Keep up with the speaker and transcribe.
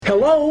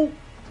Hello?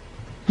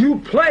 You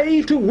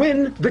play to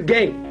win the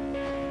game.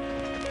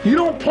 You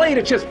don't play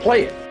to just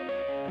play it.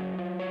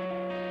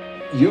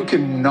 You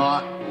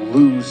cannot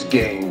lose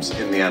games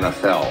in the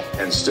NFL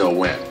and still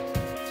win.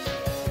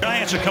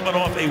 Giants are coming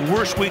off a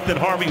worse week than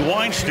Harvey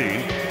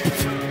Weinstein.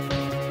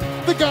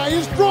 The guy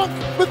is drunk,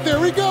 but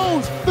there he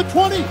goes. The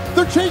 20,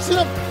 they're chasing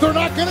him. They're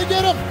not going to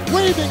get him.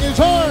 Waving his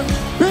arms,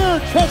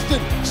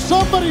 bare-chested.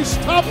 Somebody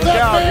stop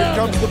that man.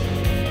 Here comes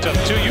the...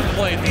 You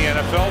played in the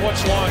NFL.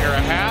 What's longer, a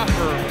half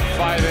or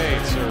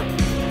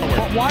 5/8?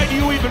 But why do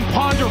you even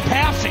ponder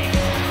passing?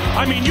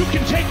 I mean, you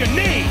can take a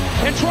knee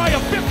and try a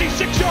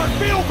 56-yard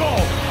field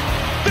goal.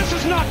 This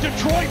is not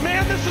Detroit,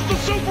 man. This is the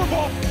Super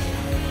Bowl.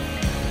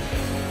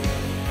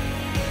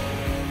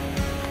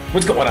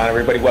 What's going on,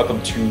 everybody?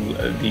 Welcome to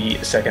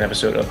the second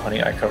episode of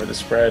Honey, I Cover the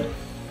Spread.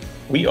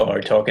 We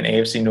are talking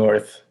AFC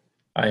North.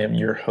 I am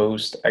your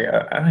host. I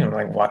don't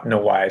even know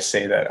why I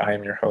say that. I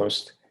am your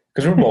host.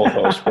 Because we're both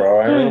hosts,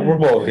 bro. I mean, we're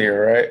both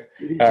here,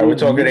 right? We're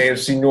talking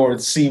AFC North,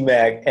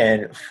 C-Mac,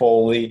 and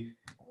Foley.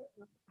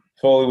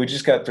 Foley, we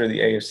just got through the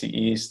AFC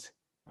East.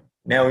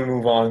 Now we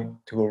move on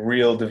to a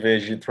real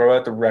division. Throw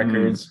out the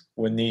records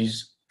when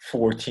these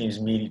four teams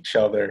meet each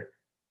other.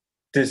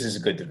 This is a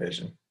good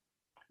division.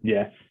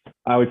 Yeah,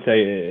 I would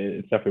say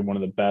it's definitely one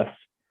of the best.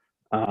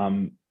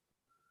 I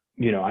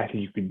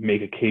think you could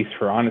make a case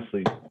for,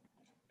 honestly,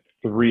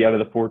 3 out of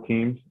the 4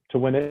 teams to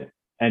win it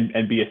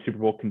and be a Super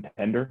Bowl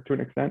contender to an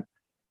extent.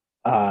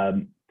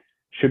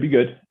 Should be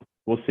good.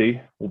 We'll see.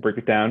 We'll break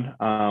it down.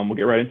 We'll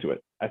get right into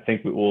it. I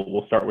think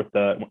we'll start with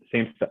the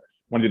same.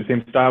 Want to do the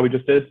same style we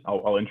just did?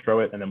 I'll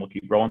intro it and then we'll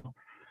keep rolling.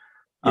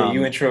 Yeah,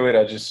 you intro it.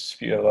 I just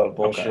spew a lot of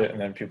bullshit okay. And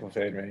then people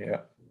fade me. Yeah.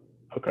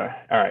 Okay.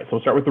 All right. So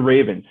we'll start with the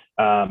Ravens.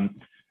 The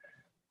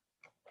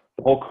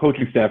whole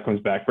coaching staff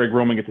comes back. Greg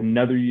Roman gets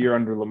another year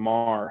under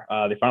Lamar.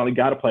 They finally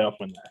got a playoff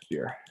win last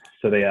year,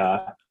 so they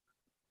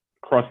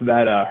crossed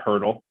that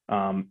hurdle.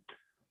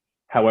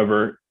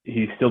 However,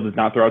 he still does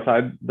not throw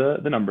outside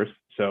the numbers,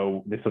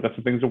 so they still got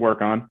some things to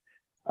work on.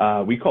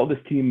 We called this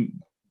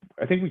team,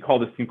 I think we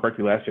called this team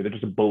correctly last year. They're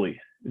just a bully.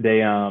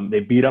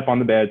 They beat up on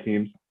the bad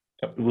teams,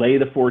 lay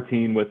the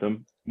 14 with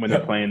them when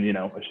they're playing,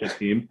 a shit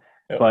team.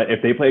 But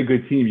if they play a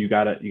good team, you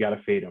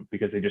gotta fade them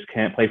because they just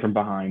can't play from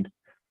behind.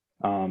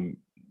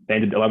 They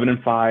ended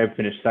 11-5,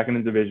 finished second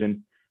in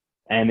division,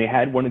 and they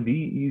had one of the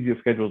easiest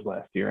schedules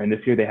last year. And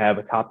this year they have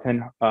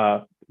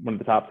one of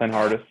the top 10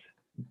 hardest,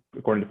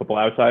 according to Football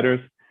Outsiders.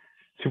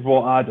 Super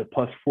Bowl odds of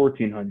plus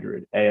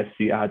 1,400,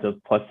 AFC odds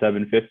of plus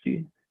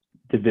 750,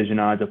 division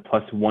odds of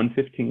plus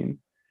 115,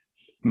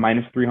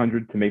 minus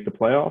 300 to make the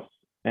playoffs,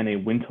 and a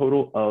win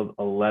total of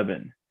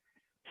 11.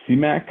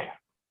 C-Mac,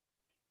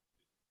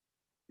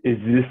 is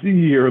this the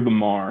year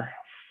Lamar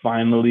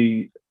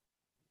finally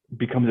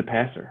becomes a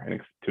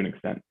passer to an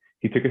extent?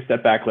 He took a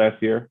step back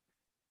last year.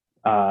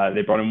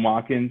 They brought in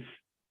Watkins,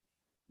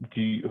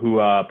 who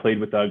played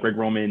with Greg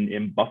Roman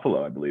in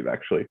Buffalo, I believe,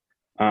 actually.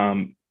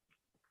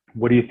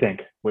 What do you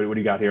think? What do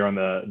you got here on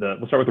the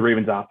we'll start with the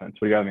Ravens offense.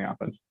 What do you got on the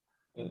offense?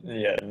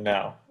 Yeah,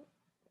 no.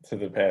 To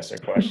the passer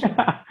question.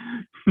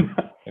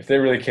 If they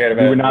really cared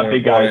about we were not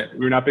big guys.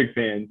 We were not big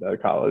fans out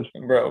of college.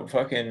 Bro,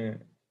 fucking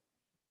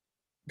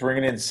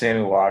bringing in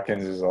Sammy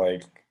Watkins is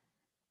like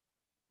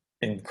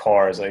in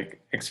cars,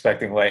 like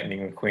expecting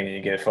Lightning McQueen and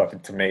you get a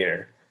fucking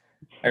tomato.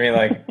 I mean,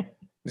 like,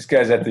 this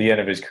guy's at the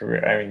end of his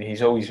career. I mean,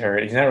 he's always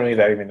hurt. He's not really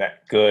even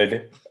that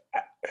good.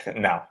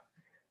 No,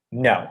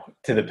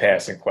 to the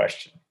passing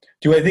question.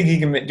 Do I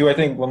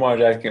think Lamar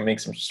Jackson can make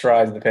some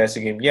strides in the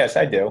passing game? Yes,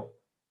 I do.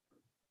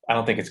 I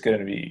don't think it's going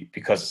to be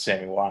because of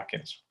Sammy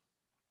Watkins.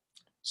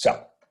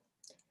 So,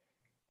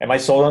 am I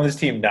sold on this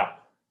team? No.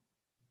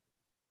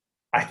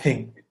 I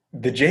think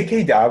the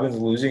J.K. Dobbins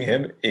losing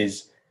him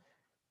is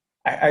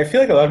 – I feel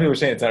like a lot of people are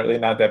saying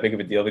it's not that big of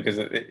a deal because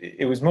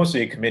it was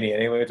mostly a committee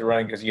anyway with the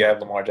running because you have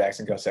Lamar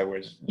Jackson, Gus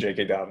Edwards,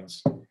 J.K.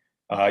 Dobbins.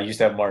 Used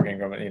to have Mark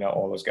Ingram and,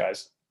 all those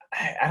guys.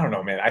 I don't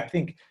know, man. I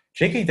think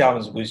J.K.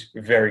 Dobbins was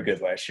very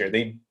good last year.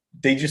 They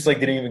just,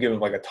 didn't even give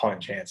him, a ton of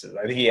chances.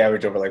 I think he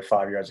averaged over,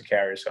 5 yards a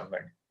carry or something.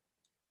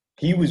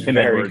 He was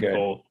very good.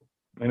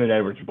 Him and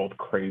Edwards are both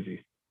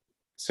crazy.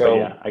 So,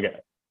 yeah, I get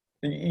it.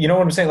 You know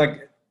what I'm saying?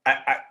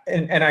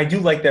 And I do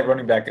like that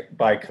running back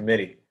by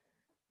committee.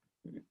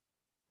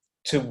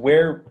 To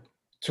wear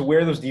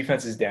those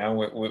defenses down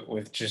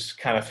with just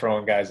kind of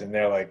throwing guys in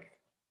there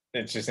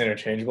it's just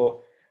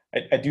interchangeable.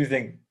 I do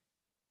think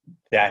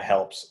that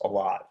helps a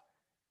lot.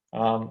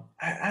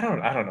 I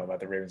don't know about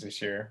the Ravens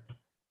this year.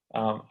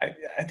 I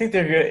think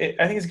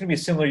I think it's going to be a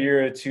similar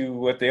year to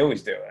what they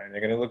always do. I mean,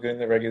 they're going to look good in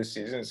the regular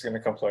season. It's going to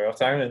come playoff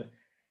time, and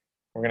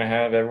we're going to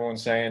have everyone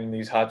saying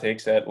these hot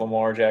takes that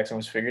Lamar Jackson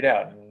was figured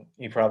out, and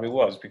he probably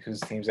was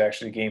because teams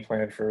actually game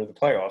planned for the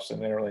playoffs,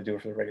 and they don't really do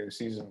it for the regular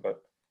season. But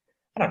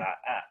I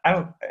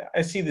don't know.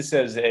 I see this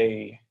as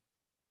a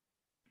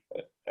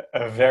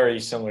very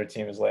similar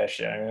team as last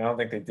year. I mean, I don't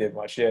think they did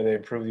much. Yeah, they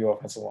improved the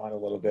offensive line a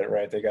little bit,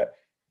 right? They got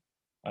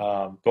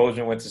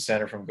Bozeman went to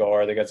center from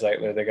guard. They got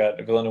Zeitler. They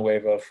got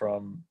Villanueva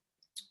from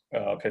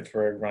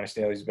Pittsburgh. Ronnie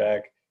Stanley's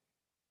back.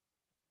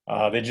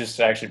 They just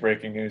actually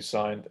breaking news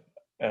signed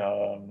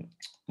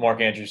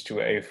Mark Andrews to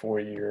a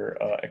 4-year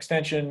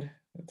extension,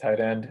 tight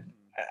end.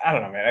 I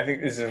don't know, man. I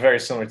think this is a very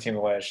similar team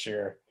to last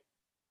year.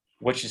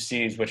 What you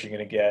see is what you're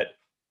going to get.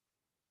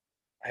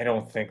 I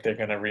don't think they're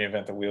going to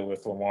reinvent the wheel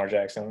with Lamar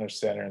Jackson under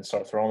center and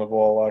start throwing the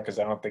ball a lot because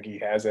I don't think he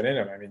has that in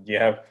him. I mean, you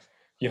have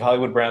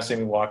Hollywood Brown,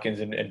 Sammy Watkins,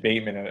 and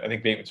Bateman. And I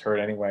think Bateman's hurt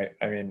anyway.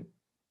 I mean,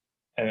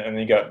 and then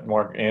you got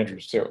Mark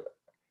Andrews too.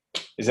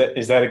 Is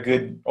that a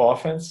good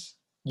offense?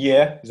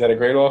 Yeah. Is that a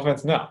great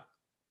offense? No.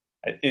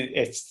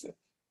 It's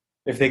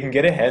if they can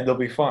get ahead, they'll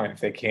be fine. If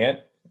they can't,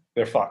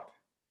 they're fucked.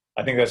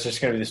 I think that's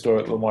just going to be the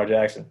story with Lamar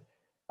Jackson.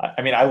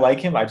 I mean, I like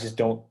him. I just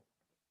don't.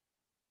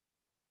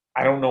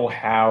 I don't know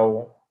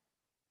how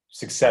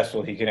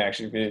successful he can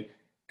actually be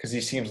because he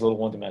seems a little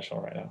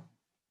one-dimensional right now.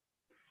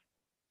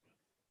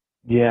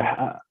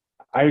 Yeah,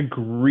 I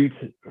agree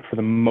for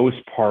the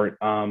most part.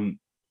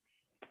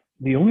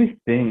 The only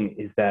thing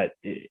is that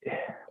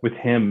with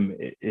him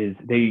is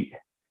they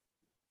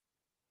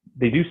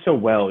do so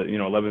well.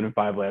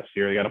 11-5 last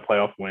year. They got a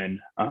playoff win.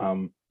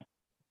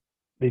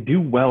 They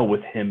do well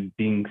with him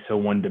being so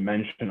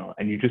one-dimensional,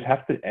 and you just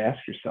have to ask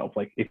yourself,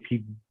 like, if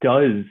he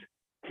does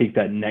take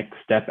that next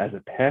step as a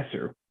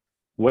passer,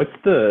 what's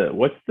the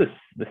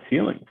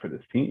ceiling for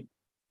this team?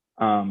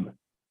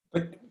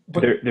 But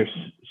they're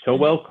so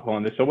well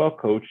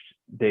coached.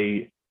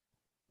 They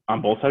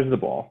on both sides of the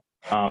ball.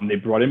 They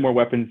brought in more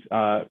weapons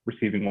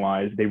receiving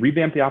wise. They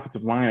revamped the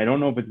offensive line. I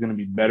don't know if it's going to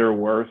be better or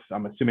worse.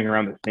 I'm assuming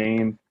around the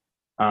same.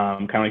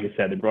 Kind of like you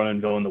said, they brought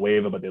in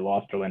Villanueva, but they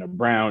lost Orlando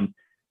Brown.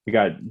 We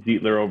got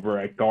Zietler over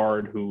at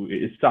guard, who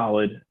is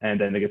solid,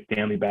 and then they get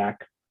Stanley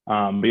back.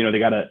 But they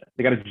got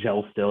a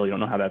gel still. You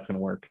don't know how that's going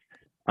to work.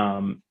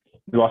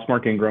 We lost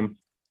Mark Ingram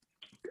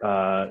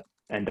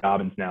and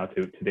Dobbins now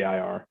to the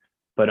IR,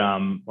 but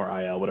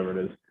or IL, whatever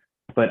it is.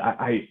 But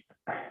I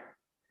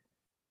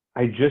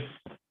just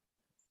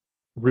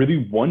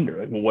really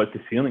wonder what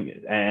the ceiling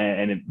is,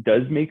 and it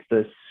does make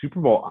the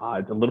Super Bowl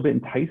odds a little bit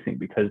enticing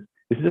because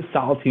this is a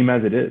solid team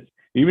as it is.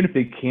 Even if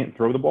they can't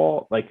throw the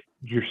ball, like,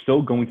 you're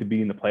still going to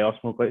be in the playoffs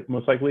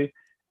most likely,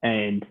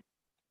 and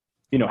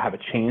have a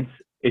chance.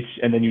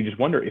 And then you just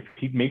wonder if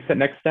he makes that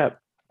next step.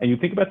 And you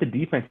think about the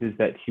defenses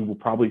that he will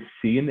probably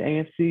see in the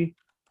AFC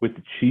with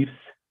the Chiefs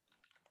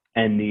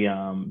and the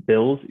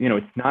Bills.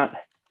 It's not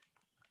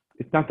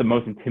the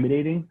most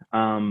intimidating.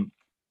 I'm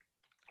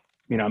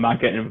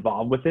not getting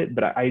involved with it,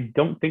 but I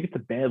don't think it's a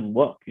bad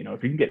look.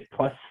 If you can get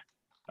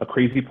a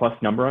crazy plus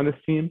number on this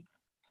team,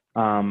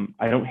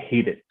 I don't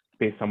hate it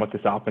based on what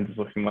this offense is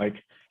looking like.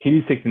 He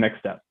needs to take the next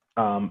step.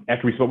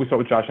 After what we saw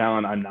with Josh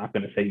Allen, I'm not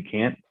going to say he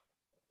can't,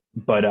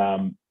 but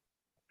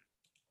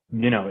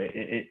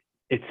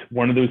it's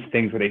one of those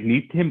things where they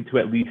need him to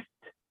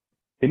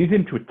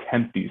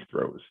attempt these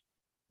throws.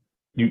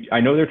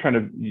 I know they're trying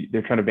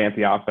to vamp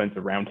the offense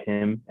around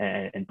him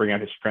and bring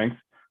out his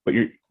strengths, but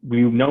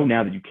we know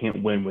now that you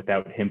can't win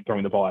without him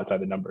throwing the ball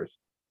outside the numbers.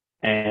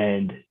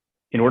 And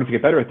in order to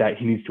get better at that,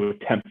 he needs to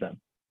attempt them.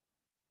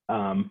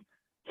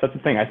 So that's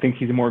the thing. I think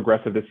he's more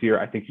aggressive this year.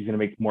 I think he's going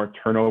to make more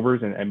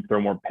turnovers and throw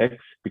more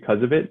picks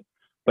because of it.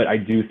 But I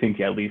do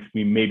think at least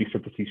we maybe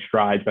start to see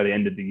strides by the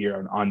end of the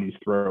year on these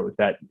throws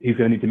that he's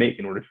going to need to make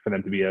in order for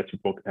them to be a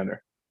Super Bowl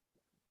contender.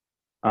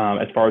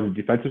 As far as the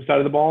defensive side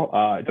of the ball,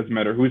 it doesn't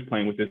matter who's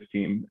playing with this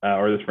team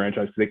or this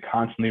franchise because they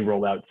constantly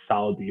roll out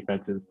solid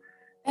defenses.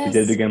 They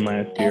did it again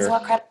last year.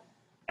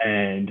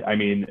 And, I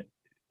mean,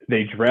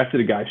 they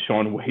drafted a guy,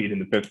 Sean Wade, in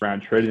the 5th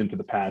round, traded into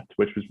the Pats,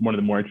 which was one of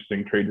the more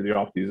interesting trades of the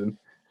offseason.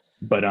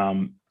 But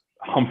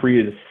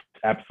Humphrey is an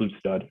absolute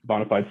stud,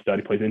 bona fide stud.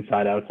 He plays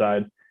inside,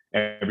 outside,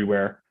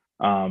 everywhere.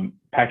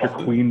 Patrick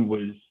Queen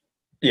was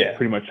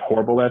pretty much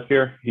horrible last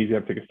year. He's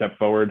going to take a step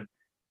forward.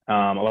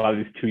 A lot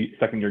of these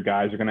second-year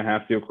guys are going to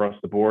have to across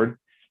the board.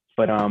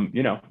 But,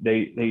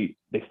 they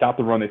stop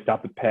the run. They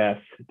stop the pass.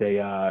 They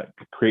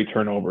create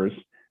turnovers.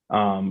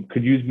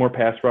 Could use more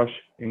pass rush.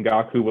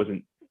 Ngakoue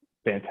wasn't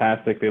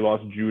fantastic. They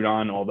lost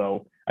Judon,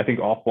 although I think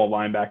off-ball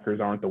linebackers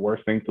aren't the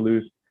worst thing to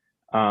lose.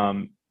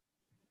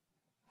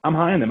 I'm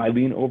high on them. I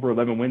lean over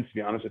 11 wins, to be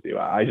honest with you.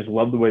 I just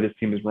love the way this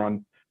team is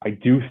run. I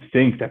do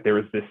think that there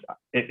is this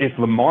 – if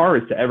Lamar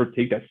is to ever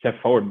take that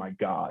step forward, my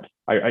God,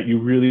 you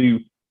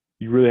really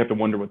have to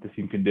wonder what this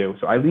team can do.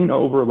 So I lean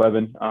over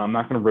 11. I'm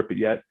not going to rip it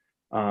yet.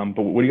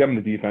 But what do you got in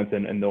the defense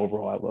and the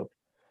overall outlook?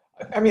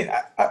 I mean,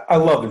 I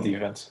love the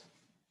defense.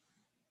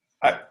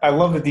 I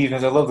love the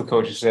defense. I love the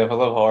coaching staff. I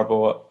love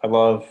Harbaugh. I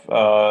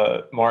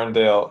love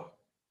Martindale.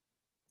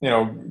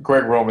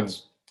 Greg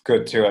Roman's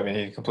good too. I mean,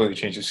 he completely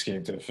changed his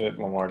scheme to fit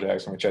Lamar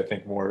Jackson, which I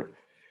think more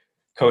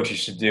coaches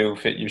should do,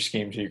 fit your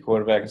scheme to your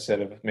quarterback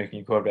instead of making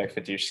your quarterback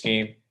fit to your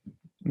scheme.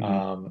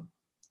 Mm-hmm.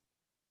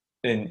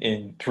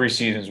 In 3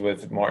 seasons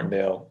with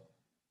Martindale,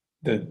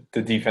 the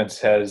defense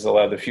has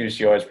allowed the fewest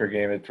yards per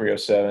game at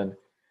 307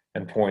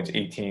 and points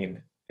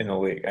 18 in the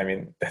league. I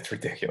mean, that's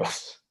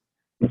ridiculous.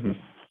 Mm-hmm.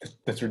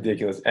 That's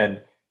ridiculous.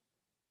 And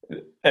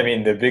I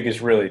mean, the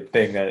biggest really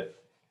thing that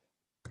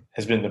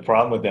has been the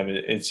problem with them.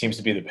 It seems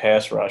to be the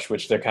pass rush,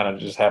 which they kind of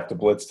just have to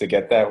blitz to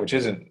get that, which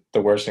isn't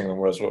the worst thing in the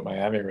world. Is what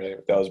Miami really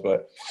does,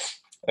 but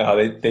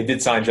they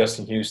did sign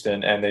Justin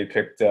Houston, and they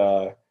picked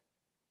they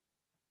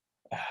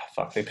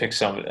picked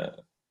some.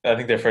 I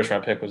think their first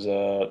round pick was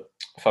a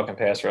fucking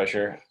pass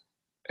rusher.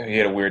 He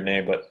had a weird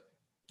name, but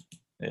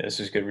yeah, this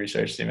is good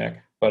research,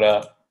 C-Mac.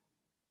 But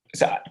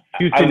so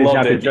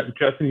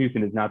Justin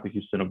Houston is not the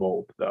Houston of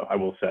old, though. I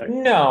will say.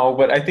 No,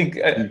 but I think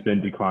he's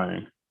been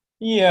declining.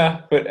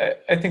 Yeah,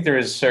 but I think there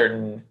is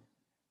certain.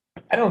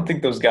 I don't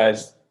think those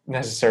guys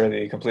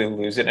necessarily completely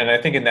lose it, and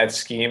I think in that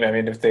scheme, I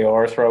mean, if they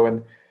are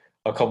throwing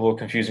a couple of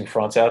confusing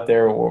fronts out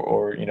there,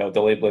 or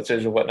delayed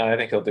blitzers or whatnot, I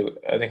think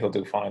he'll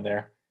do fine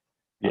there.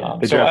 Yeah,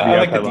 so I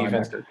like the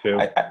defense too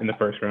in the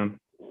first round.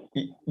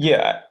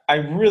 Yeah,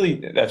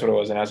 that's what it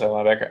was, an outside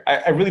linebacker.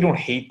 I really don't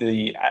hate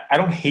I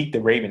don't hate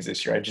the Ravens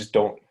this year. I just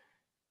don't.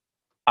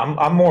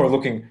 I'm more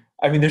looking.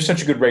 I mean, they're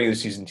such a good regular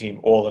season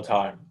team all the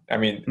time. I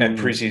mean, and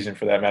preseason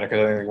for that matter,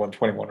 because I think they won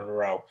 21 in a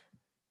row.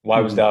 Why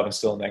was Dalvin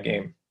still in that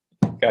game?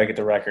 Gotta get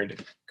the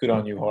record. Good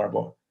on you,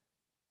 Harbaugh.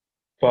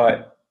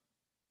 But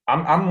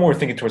I'm more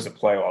thinking towards the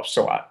playoffs.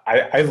 So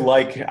I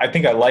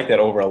think I like that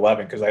over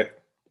 11 because I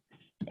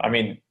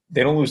mean,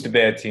 they don't lose to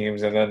bad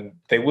teams, and then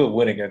they will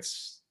win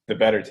against the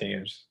better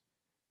teams.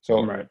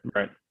 So right.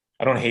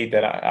 I don't hate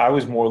that. I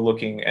was more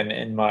looking, and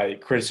in my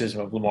criticism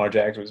of Lamar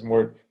Jackson was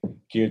more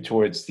geared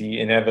towards the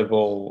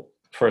inevitable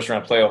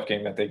first-round playoff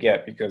game that they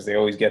get, because they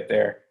always get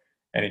there,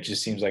 and it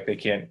just seems like they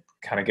can't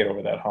kind of get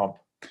over that hump.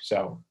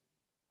 So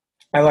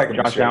I like them.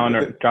 Josh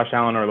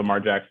Allen or Lamar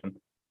Jackson.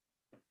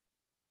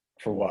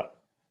 For what?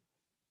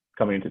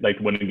 Coming into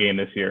winning game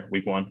this year,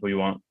 week 1. Who you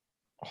want?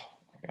 Oh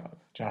my God,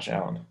 Josh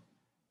Allen.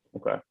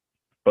 Okay,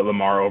 but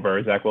Lamar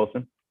over Zach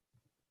Wilson?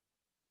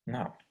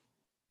 No.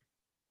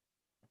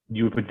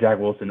 You would put Zach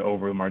Wilson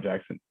over Lamar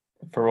Jackson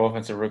for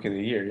offensive rookie of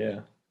the year? Yeah.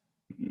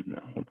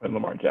 No, we'll put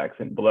Lamar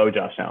Jackson below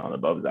Josh Allen,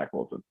 above Zach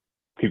Wilson.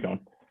 Keep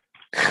going.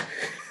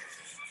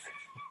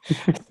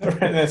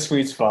 Right in that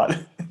sweet spot.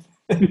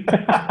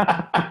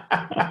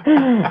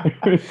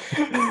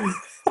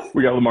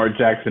 We got Lamar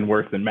Jackson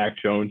worse than Mac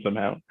Jones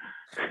somehow.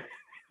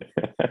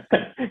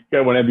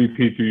 Got one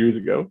MVP 2 years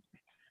ago.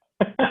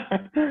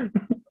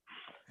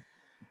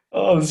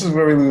 Oh, this is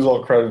where we lose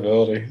all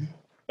credibility.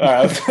 All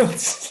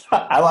right,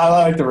 I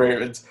like the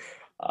Ravens.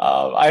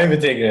 I haven't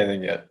taken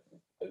anything yet.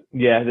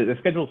 Yeah, the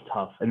schedule's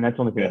tough, and that's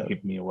the only thing that's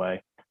keeping me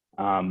away.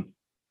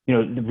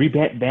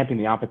 Revamping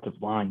the offensive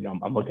line.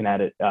 I'm looking at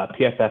it.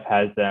 PFF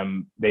has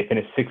them. They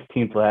finished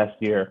 16th last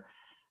year.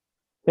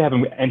 They have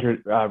them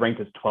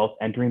ranked as 12th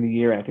entering the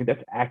year, and I think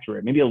that's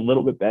accurate. Maybe a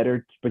little bit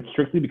better, but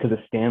strictly because of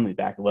Stanley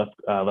back left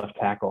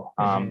tackle.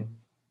 I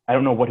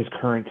don't know what his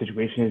current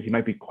situation is. He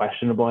might be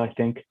questionable, I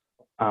think.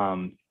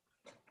 To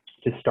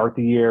start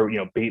the year,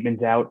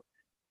 Bateman's out.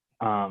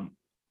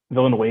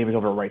 Villanueva's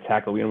over at right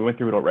tackle. We went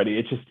through it already.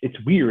 It's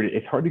weird.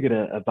 It's hard to get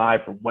a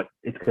vibe for what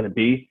it's going to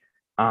be.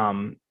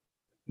 But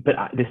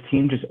this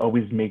team just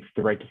always makes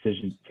the right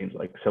decisions, it seems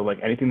like. So,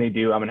 anything they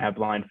do, I'm going to have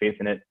blind faith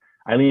in it.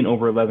 I lean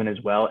over 11 as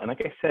well. And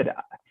like I said,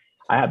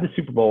 I have the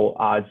Super Bowl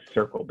odds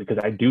circled because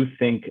I do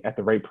think at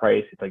the right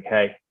price, it's like,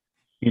 hey,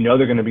 they're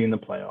going to be in the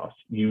playoffs.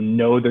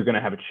 They're going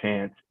to have a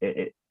chance.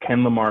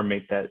 Can Lamar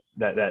make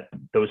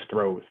those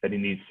throws that he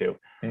needs to?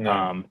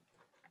 No.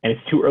 And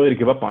it's too early to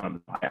give up on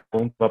him. I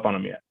won't give up on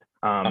him yet.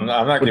 I'm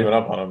not giving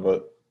up on him,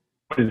 but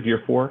what is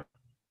year 4?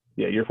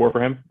 Yeah, year 4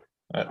 for him.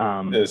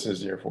 This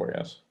is year 4,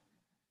 yes.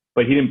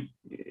 But he didn't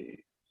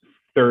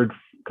third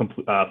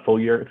full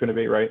year. It's going to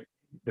be right.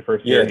 The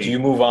first year. Yeah. Do you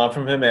move on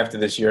from him after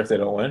this year if they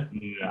don't win?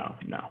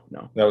 No.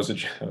 That was a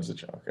joke.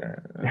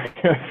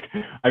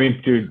 I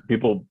mean, dude,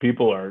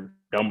 people are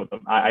done with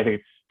them. I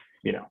think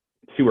it's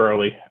too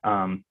early.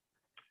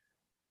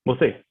 We'll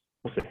see.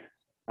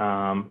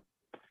 All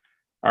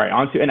right,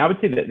 on to, and I would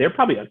say that they're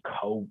probably a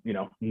 1A,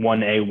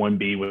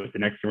 1B with the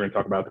next year we're going to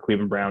talk about, the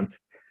Cleveland Browns.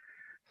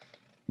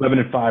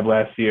 11-5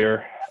 last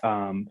year.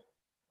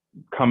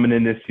 Coming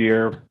in this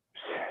year,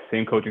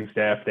 same coaching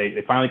staff.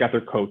 They finally got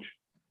their coach.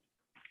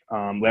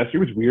 Last year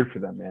was weird for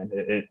them, man.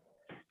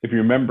 If you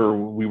remember,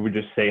 we would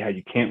just say how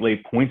you can't lay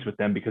points with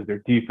them because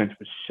their defense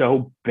was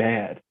so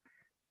bad.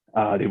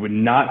 They would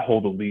not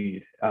hold a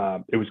lead.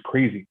 It was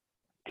crazy.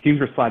 Teams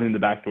were sliding in the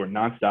back door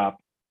nonstop.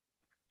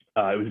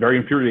 It was very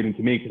infuriating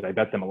to me because I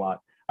bet them a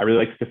lot. I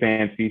really like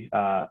Stefanski.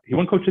 He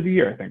won Coach of the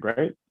Year, I think,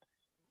 right?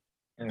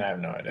 I have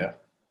no idea.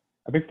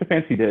 I think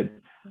Stefanski did.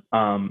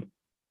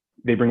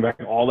 They bring back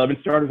all 11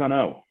 starters on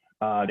O.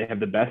 They have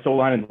the best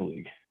O-line in the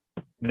league.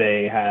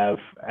 They have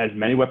as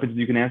many weapons as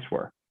you can ask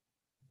for.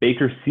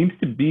 Baker seems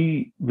to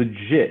be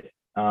legit.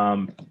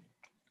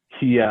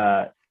 He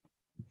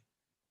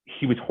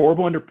was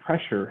horrible under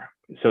pressure,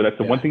 so that's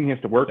the one thing he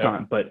has to work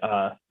on. But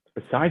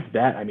besides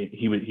that, I mean,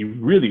 he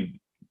really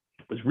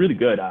was really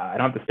good. I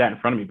don't have the stat in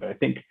front of me, but I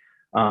think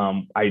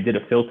I did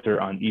a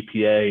filter on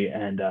EPA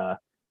and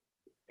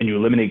you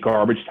eliminate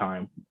garbage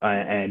time,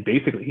 and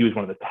basically he was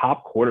one of the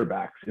top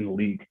quarterbacks in the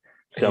league.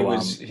 So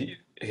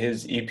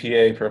his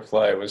EPA per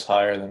play was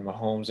higher than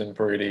Mahomes and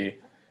Brady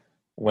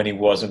when he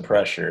wasn't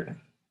pressured.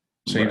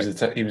 So he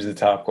was the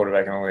top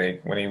quarterback in the league.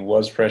 When he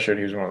was pressured,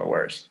 he was one of the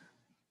worst.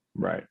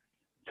 Right.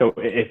 So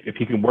if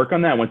he can work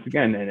on that once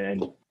again,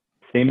 and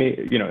same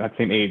not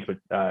same age, but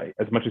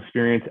as much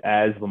experience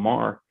as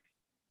Lamar,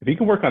 if he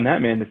can work on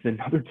that, man, this is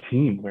another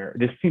team where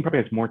this team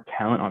probably has more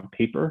talent on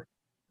paper.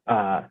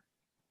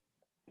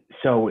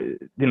 So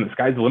the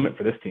sky's the limit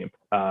for this team,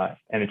 and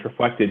it's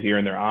reflected here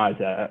in their odds.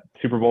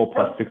 Super Bowl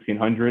plus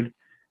 1,600,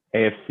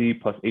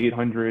 AFC plus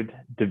 800,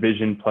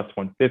 division plus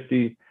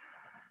 150.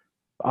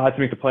 To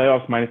make the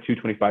playoffs, minus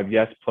 225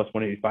 yes, plus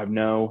 185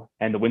 no,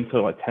 and the win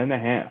total at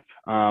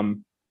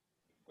 10.5.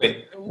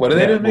 Wait, what are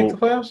they to make the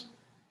playoffs?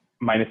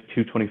 Minus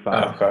 225.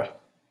 Oh, okay.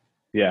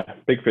 Yeah,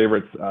 big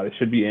favorites. They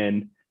should be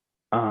in.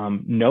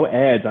 No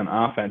ads on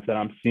offense that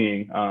I'm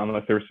seeing,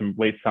 unless there were some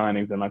late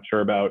signings I'm not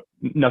sure about.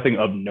 Nothing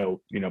of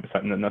note,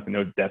 besides nothing,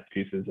 no depth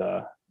pieces.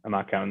 I'm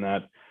not counting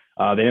that.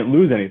 They didn't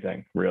lose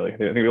anything, really. I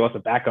think they lost a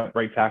backup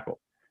right tackle.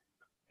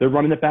 They're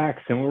running it back,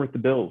 similar with the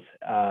Bills.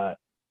 I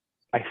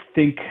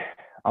think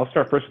I'll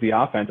start first with the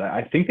offense.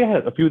 I think they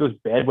had a few of those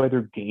bad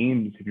weather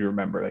games, if you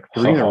remember, like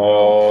 3 in a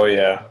row. Oh,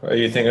 yeah. Are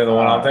you thinking of the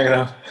one I'm thinking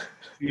of?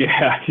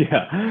 Yeah.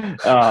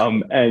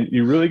 And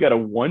you really got to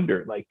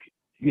wonder,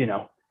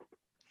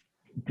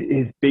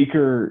 is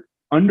Baker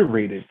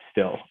underrated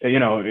still?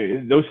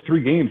 Those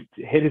 3 games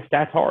hit his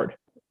stats hard.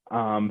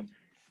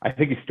 I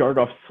think he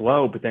started off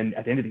slow, but then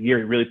at the end of the year,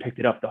 he really picked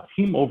it up. The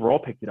team overall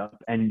picked it up.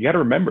 And you got to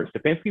remember,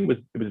 Stefanski was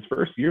his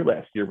first year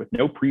last year with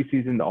no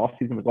preseason. The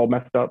offseason was all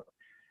messed up.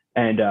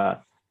 And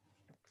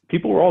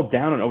people were all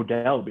down on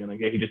Odell, being like,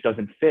 hey, he just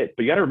doesn't fit.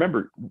 But you got to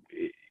remember,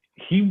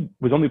 he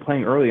was only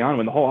playing early on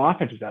when the whole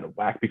offense was out of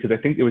whack, because I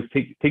think it was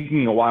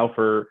taking a while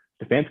for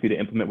Stefanski to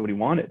implement what he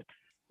wanted.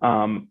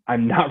 I'm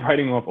not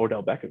writing off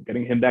Odell Beckham.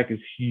 Getting him back is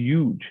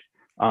huge.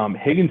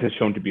 Higgins has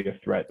shown to be a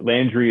threat.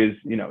 Landry is,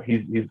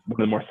 he's one of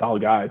the more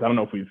solid guys. I don't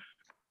know who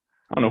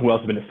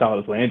else has been as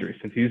solid as Landry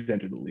since he's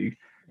entered the league.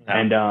 No.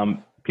 And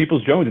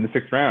Peoples-Jones in the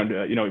 6th round,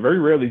 very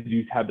rarely do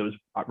you have those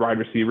wide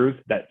receivers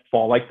that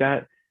fall like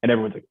that. And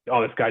everyone's like,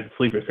 oh, this guy's a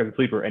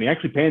sleeper. And he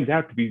actually pans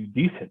out to be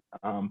decent.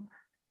 And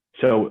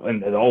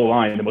the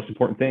O-line, the most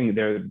important thing,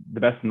 they're the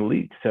best in the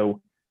league. So,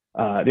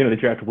 they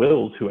drafted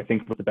Wills, who I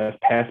think was the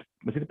best pass.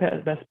 Was he the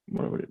best?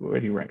 Where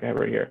did he rank? I have it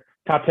right here.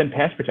 Top 10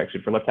 pass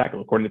protection for left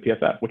tackle, according to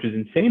PFF, which is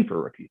insane for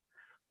a rookie.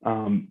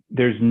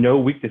 There's no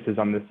weaknesses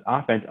on this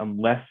offense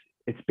unless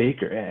it's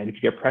Baker. And if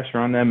you get pressure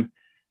on them,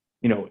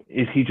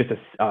 is he just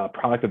a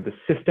product of the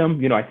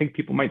system? I think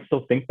people might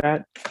still think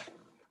that.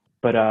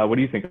 But what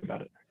do you think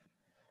about it?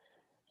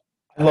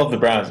 I love the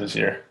Browns this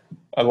year.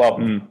 I love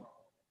them.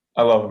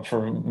 I love them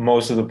for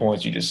most of the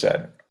points you just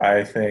said.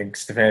 I think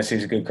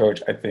Stefanski's a good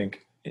coach. I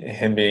think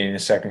him being in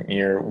his 2nd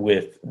year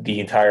with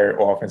the entire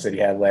offense that he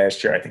had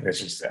last year, I think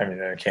that's just,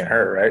 that can't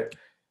hurt, right?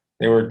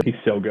 He's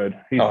so good.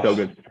 He's so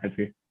good,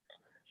 Stefanski.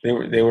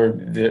 They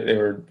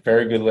were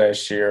very good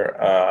last year.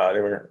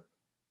 They were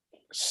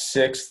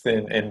 6th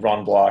in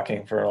run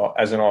blocking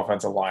as an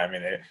offensive line.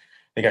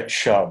 They got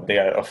Chubb. They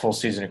got a full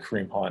season of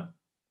Kareem Hunt.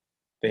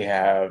 They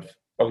have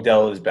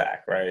Odell is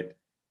back, right?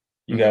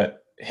 You got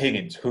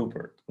Higgins,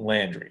 Hooper,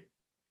 Landry.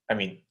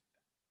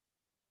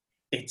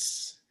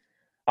 It's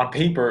on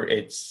paper,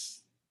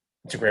 it's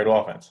a great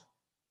offense.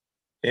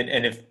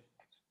 And if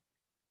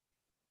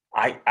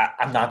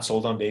I'm not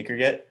sold on Baker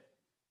yet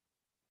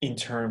in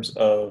terms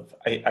of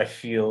I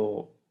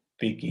feel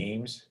big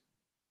games,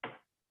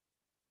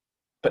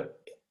 but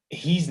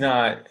he's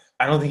not.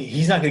 I don't think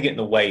he's not going to get in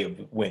the way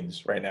of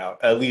wins right now,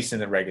 at least in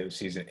the regular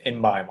season, in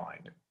my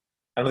mind.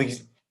 I don't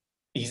think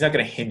he's not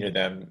going to hinder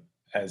them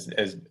as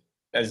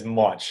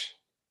much.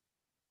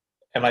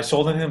 Am I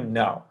sold on him?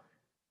 No.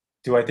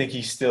 Do I think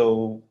he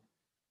still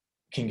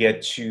can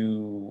get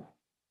to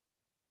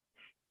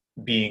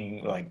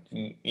being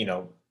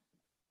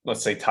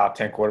let's say top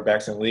 10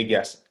 quarterbacks in the league?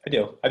 Yes, I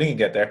do. I think he can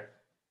get there.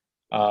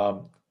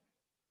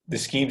 The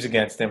scheme's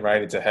against him,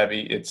 right? I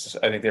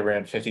think they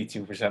ran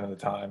 52% of the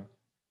time.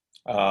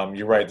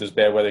 You're right. Those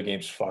bad weather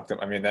games fucked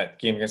him. That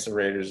game against the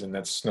Raiders and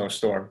that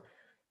snowstorm,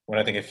 when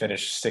I think it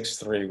finished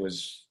 6-3,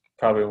 was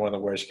probably one of the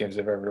worst games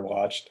I've ever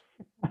watched.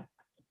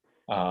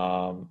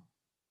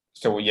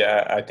 So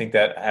yeah, I think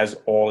that has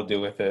all to do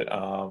with it.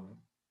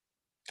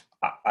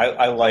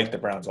 I like the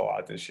Browns a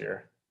lot this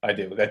year. I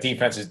do. I think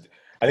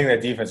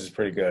that defense is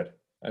pretty good.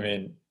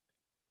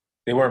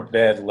 They weren't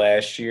bad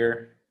last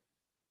year.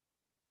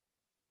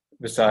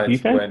 Besides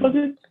defense, was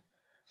it?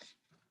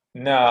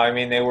 No,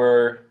 they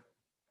were.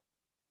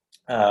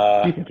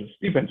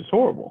 Defense is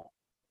horrible.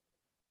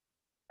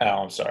 Oh,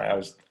 I'm sorry. I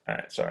was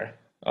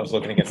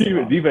looking against the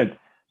run. Defense.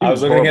 I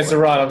was looking against the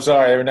run. I'm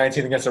sorry. They were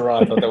 19th against the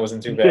run. I thought that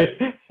wasn't too bad.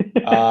 They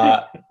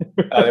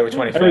were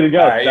 25th. All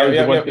right.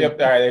 Yep.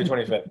 All right, they were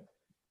 25th.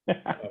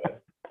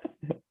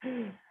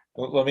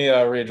 Let me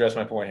readdress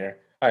my point here.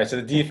 All right, so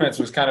the defense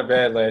was kind of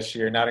bad last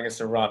year, not against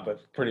the run, but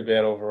pretty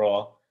bad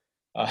overall.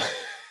 I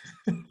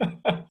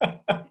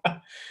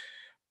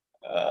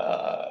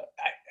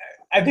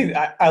think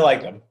I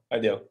like them. I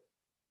do.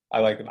 I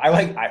like them.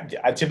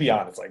 To be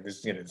honest,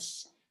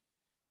 this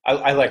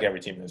I like every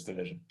team in this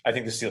division. I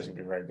think the Steelers can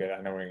be very good.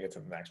 I know we're gonna get to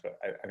them next, but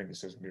I think the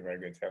Steelers can be very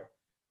good too.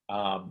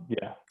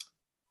 Yeah.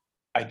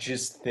 I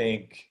just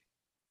think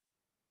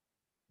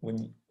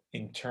when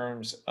in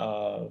terms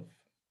of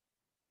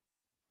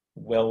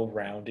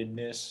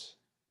well-roundedness,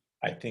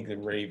 I think the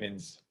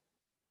Ravens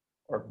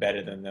are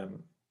better than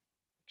them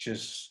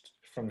just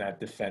from that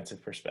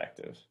defensive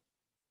perspective.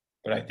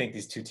 But I think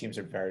these two teams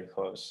are very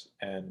close,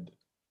 and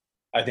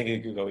I think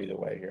it could go either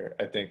way here.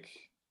 I think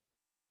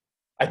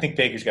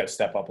Baker's got to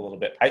step up a little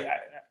bit.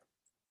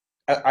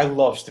 I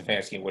love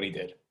Stefanski and what he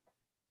did.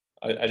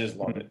 I just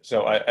love it.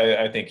 So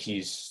I think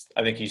he's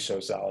so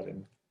solid,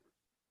 and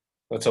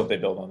let's hope they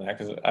build on that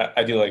because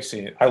I do like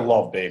seeing. I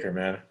love Baker,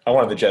 man. I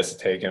wanted the Jets to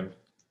take him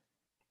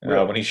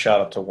when he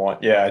shot up to 1.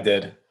 Yeah, I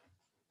did.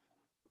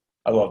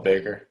 I love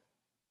Baker.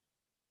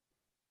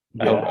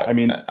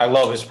 Yeah, I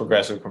love his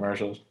progressive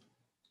commercials.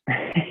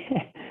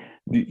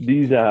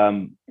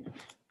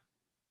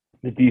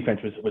 The defense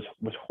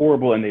was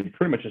horrible, and they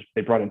pretty much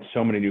they brought in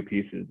so many new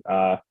pieces.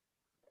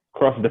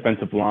 Across the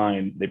defensive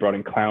line, they brought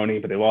in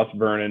Clowney, but they lost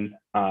Vernon.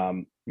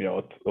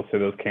 Let's say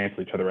those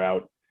cancel each other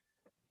out.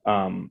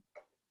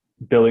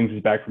 Billings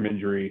is back from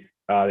injury.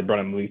 They brought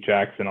in Malik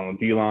Jackson on the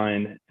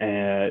D-line,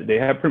 and they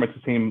have pretty much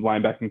the same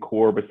linebacking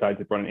core. Besides,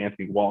 they brought in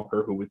Anthony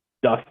Walker, who was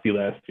dusty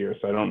last year,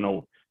 so I don't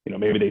know.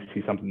 Maybe they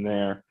see something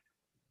there.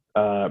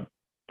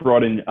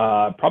 Brought in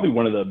probably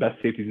one of the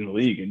best safeties in the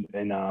league,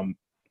 and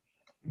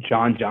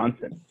John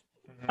Johnson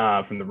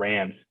from the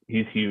Rams.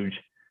 He's huge.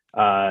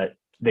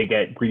 They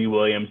get Greedy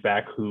Williams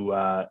back, who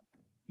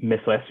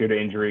missed last year to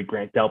injury.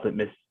 Grant Delpit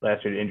missed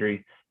last year to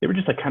injury. They were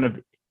just kind of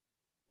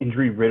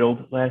injury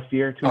riddled last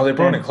year. They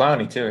brought in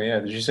Clowney too. Yeah,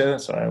 did you say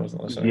that? Sorry, I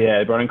wasn't listening. Yeah,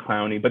 they brought in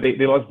Clowney, but they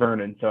lost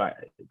Vernon. So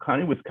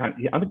Clowney was I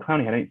don't think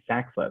Clowney had any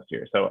sacks last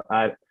year. So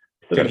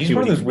he's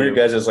one of those weird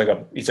guys. He's like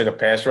a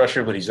pass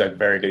rusher, but he's like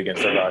very good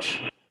against the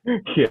rush.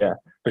 Yeah,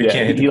 but he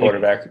can't hit the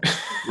quarterback.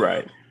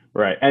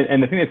 Right.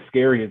 And the thing that's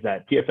scary is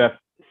that PFF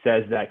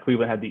says that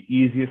Cleveland had the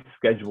easiest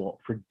schedule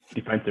for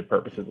defensive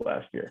purposes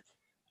last year.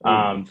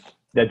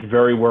 That's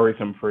very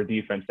worrisome for a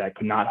defense that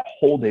could not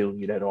hold a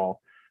lead at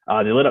all.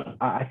 They lit up,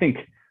 I think,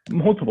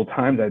 multiple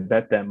times. I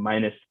bet them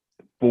 -4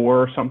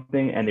 or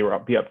something, and they were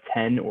up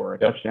 10 or a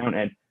touchdown.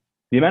 And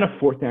the amount of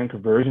fourth down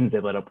conversions they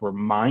let up were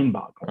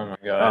mind-boggling. Oh my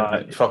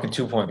god! Fucking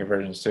 2-point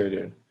conversions too,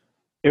 dude.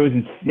 It was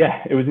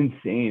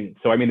insane.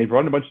 So they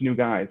brought in a bunch of new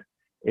guys.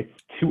 It's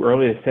too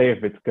early to say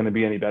if it's going to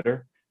be any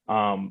better.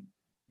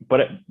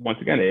 But once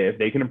again, if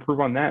they can improve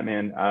on that,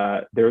 man,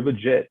 they're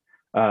legit.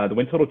 The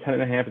win total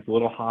 10.5. It's a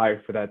little high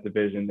for that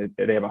division.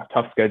 They have a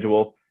tough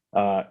schedule,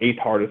 8th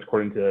hardest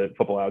according to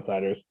Football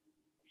Outsiders.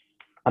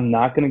 I'm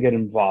not going to get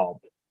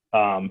involved.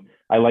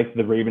 I like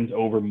the Ravens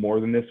over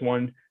more than this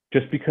one,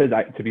 just because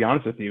to be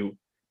honest with you,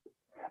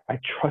 I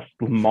trust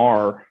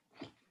Lamar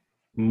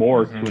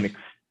more to an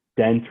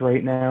extent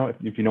right now,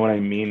 if you know what I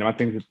mean. I'm not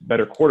saying he's a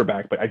better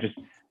quarterback, but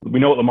we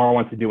know what Lamar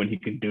wants to do, and he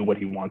can do what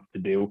he wants to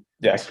do.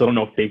 Yeah. I still don't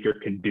know if Baker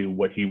can do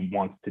what he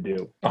wants to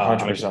do.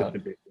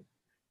 100%.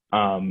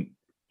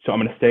 So I'm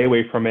going to stay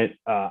away from it.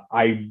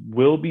 I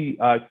will be.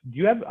 Do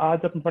you have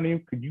odds up in front of you?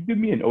 Could you give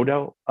me an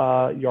Odell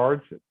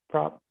yards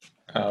prop?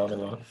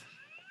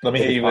 Let me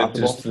hit you with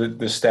just the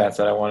stats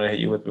that I want to hit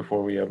you with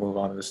before we move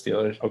on to the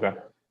Steelers. Okay.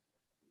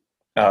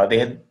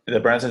 The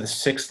Browns had the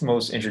 6th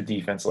most injured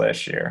defense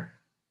last year,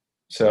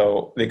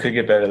 so they could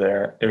get better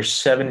there. They're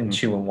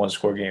 7-2 in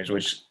one-score games,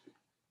 which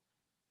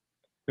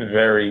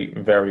very,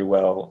 very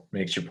well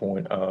makes your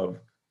point of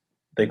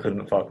they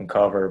couldn't fucking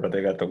cover, but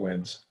they got the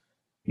wins.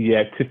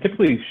 Yeah, because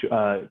typically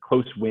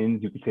close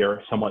wins you could say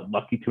are somewhat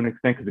lucky to an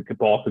extent because the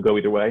ball could go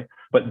either way.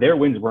 But their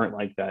wins weren't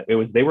like that.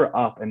 They were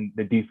up, and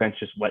the defense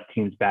just let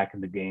teams back in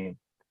the game.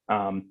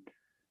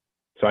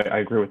 So I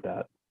agree with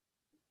that.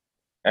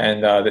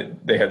 And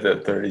they had the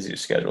 3rd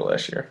easiest schedule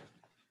last year,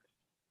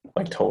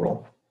 like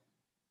total.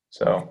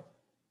 So,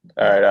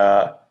 all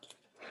right.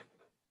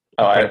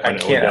 I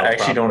can't. I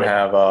actually don't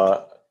have.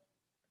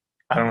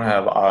 I don't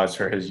have odds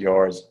for his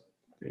yards.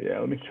 Yeah,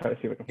 let me try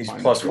to see if I can. He's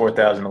find plus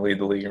 4,000 to lead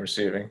the league in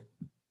receiving.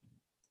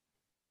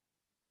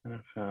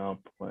 NFL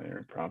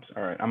player props.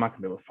 All right, I'm not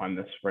gonna be able to find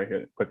this right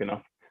here quick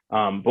enough.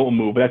 But we'll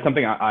move. But that's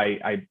something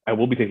I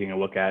will be taking a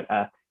look at.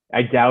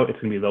 I doubt it's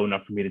gonna be low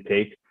enough for me to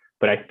take,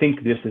 but I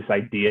think this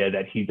idea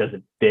that he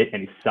doesn't fit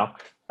and he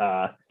sucks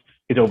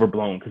is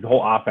overblown because the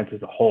whole offense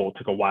as a whole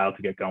took a while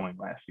to get going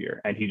last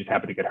year, and he just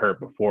happened to get hurt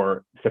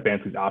before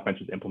Stefanski's offense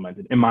was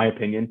implemented, in my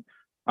opinion.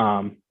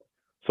 So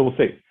we'll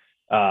see.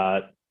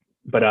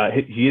 But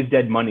he is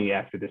dead money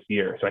after this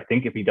year. So I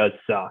think if he does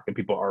suck and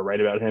people are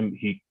right about him,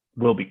 he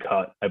will be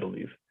cut, I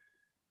believe.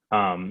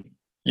 I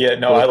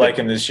like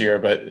him this year,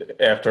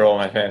 but after all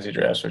my fantasy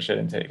drafts, which I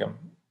didn't take him,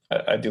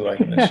 I do like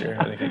him this year.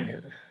 I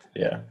think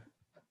yeah.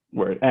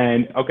 Word.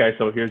 And okay,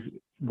 so here's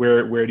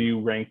where do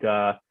you rank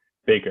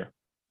Baker?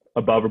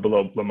 Above or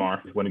below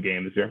Lamar to win a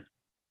game this year?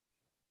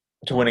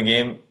 To win a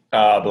game,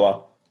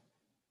 below.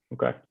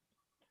 Okay.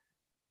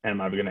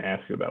 And I'm going to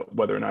ask you about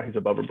whether or not he's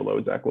above or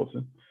below Zach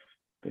Wilson.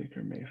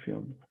 Baker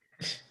Mayfield.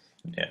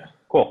 Yeah.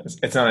 Cool.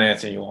 It's not an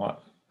answer you want.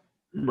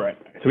 Right.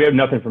 So we have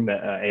nothing from the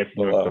AFC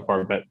North so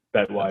far,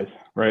 bet-wise,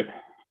 right?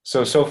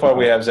 So far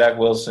we have Zach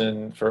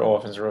Wilson for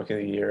Offensive Rookie of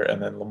the Year,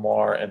 and then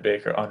Lamar and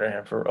Baker under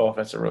him for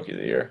Offensive Rookie of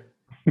the Year.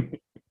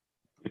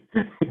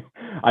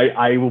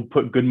 I will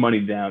put good money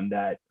down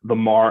that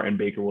Lamar and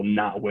Baker will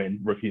not win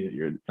Rookie of the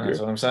Year this year. That's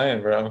what I'm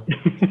saying, bro.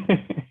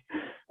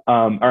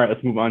 All right,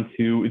 let's move on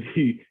to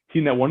the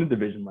team that won the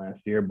division last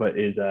year, but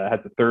has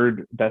the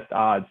third best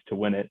odds to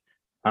win it.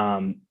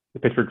 The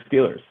Pittsburgh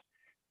Steelers.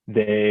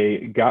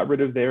 They got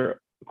rid of their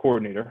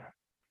coordinator,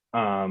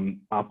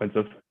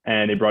 offensive,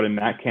 and they brought in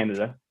Matt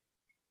Canada,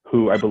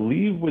 who I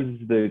believe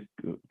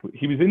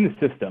he was in the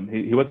system.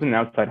 He wasn't an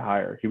outside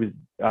hire. He was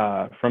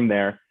from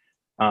there.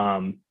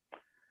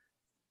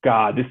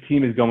 God, this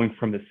team is going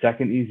from the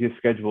second easiest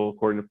schedule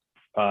according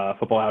to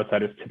Football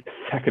Outsiders to the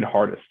second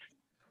hardest.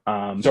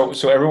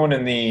 So everyone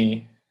in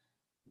the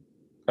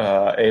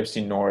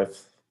AFC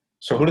North.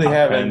 So who do they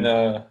have in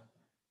their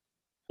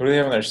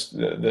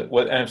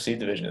what NFC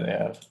division do they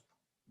have?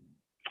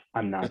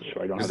 I'm not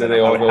sure. I don't have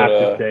I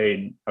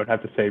would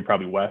have to say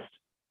probably West.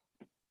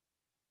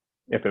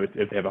 If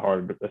they have a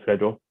hard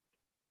schedule.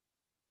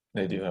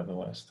 They do have the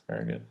West.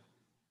 Very good.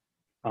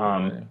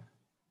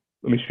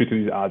 Let me shoot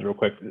through these odds real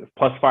quick.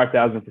 Plus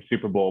 5,000 for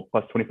Super Bowl,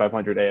 plus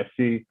 2,500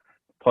 AFC,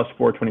 plus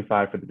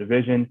 425 for the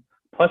division,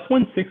 plus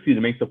 160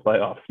 to make the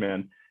playoffs,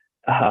 man,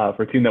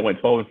 for a team that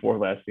went 12-4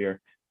 last year,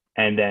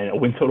 and then a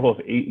win total of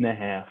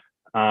 8.5.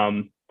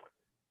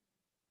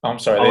 I'm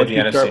sorry, they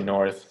have the NFC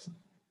North.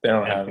 They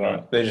don't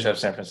have. They just have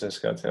San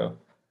Francisco too.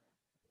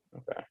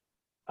 Okay.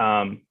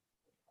 I'll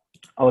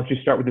let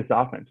you start with this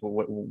offense.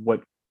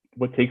 What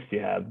takes do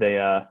you have? They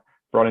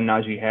brought in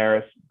Najee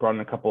Harris, brought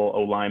in a couple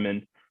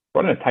O-linemen,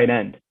 brought in a tight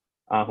end,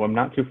 who I'm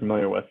not too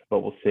familiar with,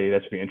 but we'll see.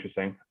 That should be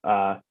interesting.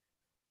 What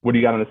do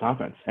you got on this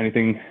offense?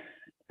 Anything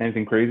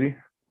crazy?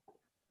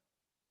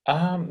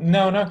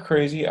 No, not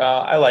crazy.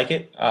 I like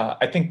it.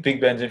 I think Big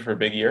Ben's in for a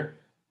big year.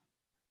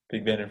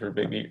 Big Ben in for a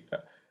big year.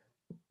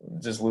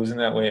 Just losing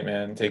that weight,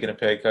 man, taking a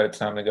pay cut. It's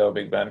time to go,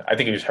 Big Ben. I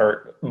think he was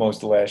hurt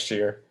most of last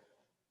year.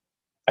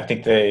 I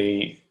think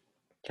they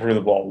threw the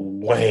ball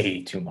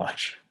way too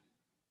much.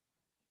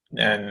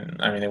 And,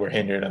 I mean, they were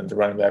hindered on the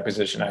running back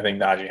position. I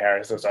think Najee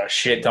Harris was a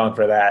shit ton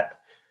for that.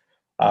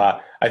 I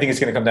think it's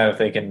going to come down if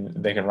they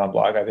can run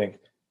block. I think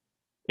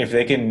if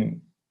they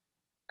can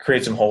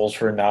create some holes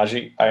for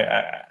Najee,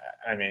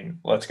 I mean,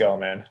 let's go,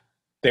 man.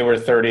 They were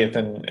 30th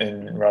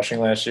in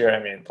rushing last year.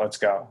 I mean, let's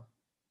go.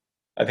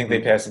 I think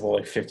they passed the ball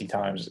like 50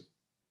 times,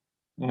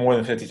 more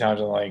than 50 times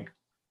in like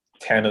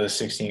 10 of the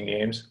 16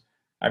 games.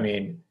 I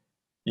mean,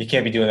 you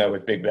can't be doing that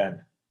with Big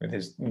Ben, with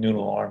his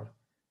noodle arm.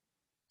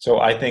 So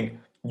I think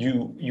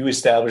you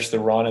establish the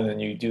run and then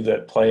you do the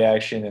play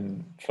action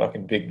and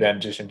fucking Big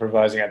Ben just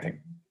improvising. I think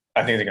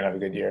they're gonna have a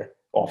good year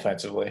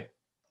offensively.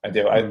 I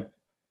do.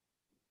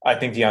 I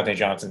think Deontay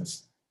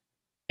Johnson's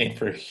in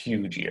for a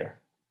huge year.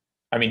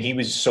 I mean, he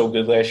was so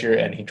good last year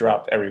and he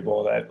dropped every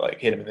ball that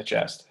like hit him in the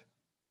chest.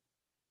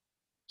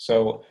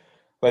 So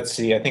let's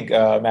see. I think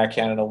Matt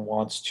Canada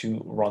wants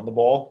to run the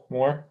ball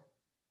more,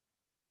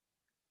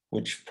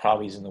 which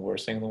probably isn't the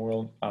worst thing in the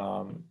world.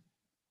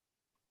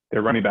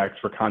 Their running backs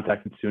were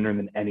contacted sooner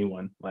than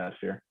anyone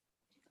last year.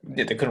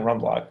 Yeah, they couldn't run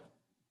block.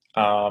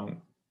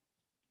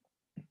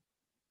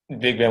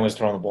 Big Ben was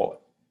throwing the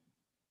ball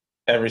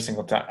every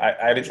single time.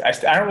 I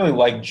don't really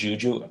like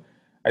Juju.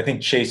 I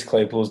think Chase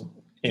Claypool's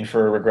in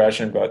for a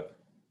regression, but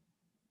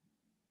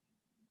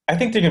I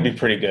think they're going to be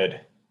pretty good.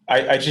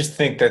 I just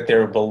think that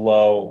they're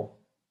below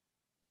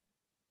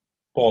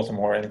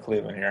Baltimore and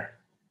Cleveland here.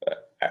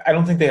 I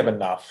don't think they have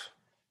enough.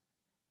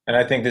 And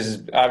I think this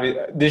is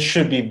obvious. This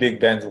should be Big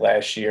Ben's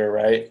last year,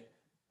 right?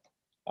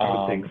 I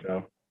would think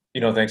so.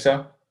 You don't think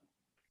so?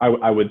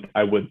 I would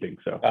think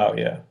so. Oh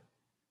yeah.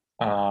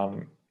 I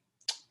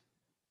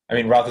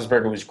mean,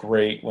 Roethlisberger was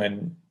great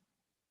when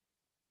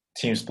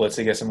team splits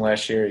against him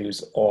last year. He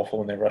was awful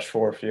when they rushed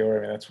 4 fewer.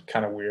 I mean, that's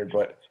kind of weird,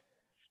 but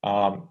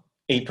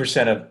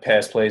 8% of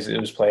pass plays, it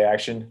was play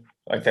action.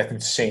 Like, that's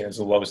insane. It's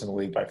the lowest in the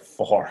league by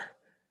far.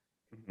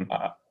 Mm-hmm.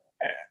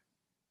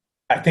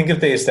 I think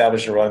if they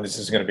establish a run, this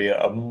is going to be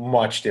a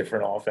much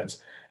different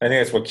offense. And I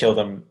think that's what killed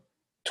them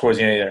towards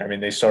the end of there. I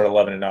mean, they started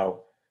 11-0,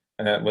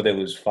 and then would they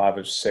lose 5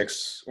 of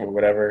 6 or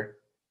whatever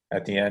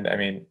at the end? I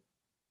mean,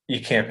 you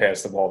can't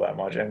pass the ball that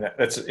much, and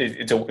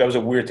that was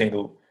a weird thing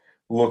to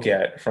look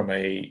at from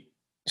a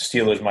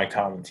Steelers Mike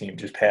Tomlin team,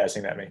 just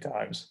passing that many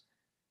times.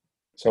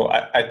 So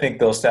I think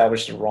they'll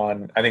establish the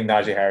run. I think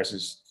Najee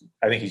Harris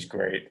I think he's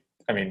great.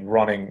 I mean,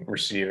 running,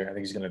 receiving, I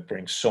think he's going to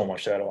bring so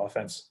much to that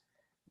offense.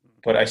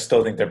 But I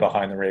still think they're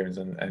behind the Ravens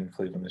and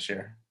Cleveland this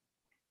year.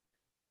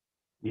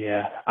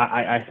 Yeah,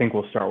 I think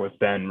we'll start with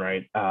Ben,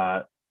 right?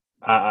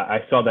 I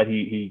saw that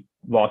he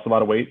lost a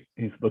lot of weight.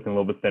 He's looking a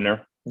little bit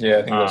thinner. Yeah,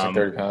 I think he lost like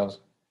 30 pounds.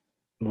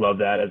 Love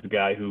that as a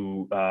guy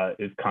who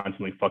is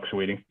constantly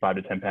fluctuating 5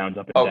 to 10 pounds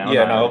up and down. Oh,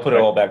 yeah, no, he'll put it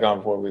all back on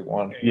before week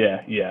 1.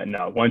 Yeah,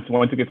 no. Once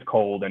it gets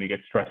cold and he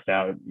gets stressed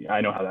out, I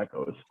know how that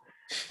goes.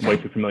 I'm way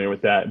too familiar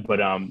with that. But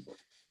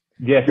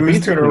Yeah, You lose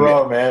two in a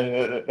row,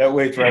 man. That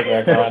weight's right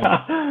back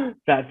on.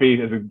 Fat face,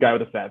 as a guy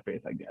with a fat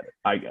face, I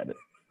get it.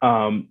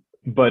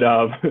 But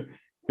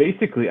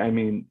basically, I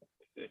mean,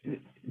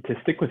 to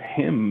stick with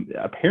him,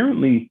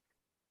 apparently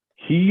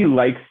he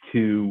likes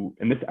to,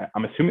 and this,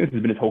 I'm assuming this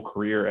has been his whole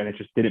career, and it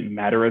just didn't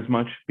matter as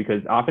much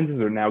because offenses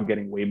are now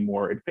getting way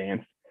more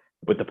advanced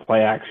with the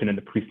play action and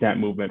the pre-snap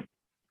movement.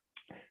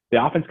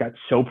 The offense got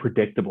so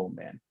predictable,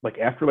 man. Like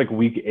after like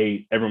week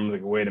 8, everyone was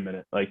like, wait a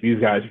minute, like these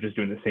guys are just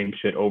doing the same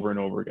shit over and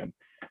over again.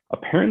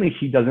 Apparently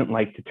he doesn't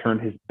like to turn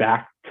his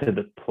back to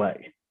the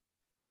play.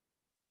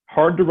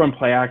 Hard to run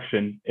play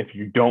action if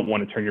you don't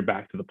want to turn your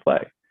back to the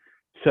play.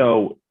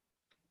 So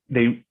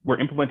they were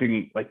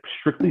implementing like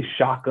strictly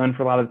shotgun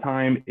for a lot of the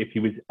time. If he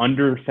was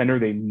under center,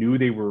 they knew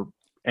they were,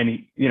 and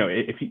he, you know,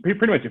 if he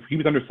pretty much, if he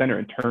was under center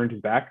and turned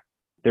his back,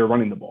 they were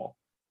running the ball.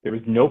 There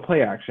was no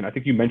play action. I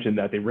think you mentioned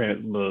that they ran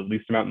it the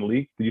least amount in the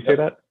league. Did you say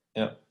that?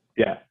 Yeah.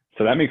 Yeah.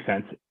 So that makes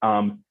sense.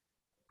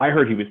 I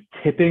heard he was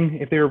tipping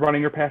if they were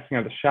running or passing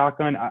out of the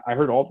shotgun. I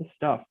heard all this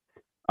stuff.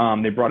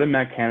 They brought in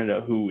Matt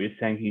Canada, who is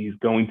saying he's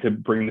going to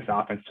bring this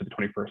offense to the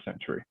 21st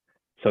century.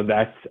 So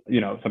that's,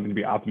 you know, something to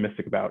be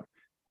optimistic about.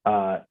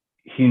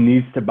 He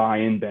needs to buy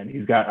in,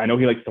 Ben. I know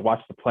he likes to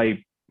watch the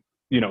play,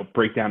 you know,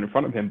 break down in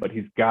front of him, but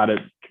he's got to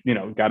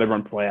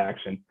run play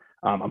action.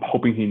 I'm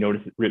hoping he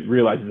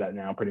realizes that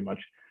now pretty much.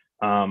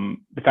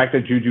 The fact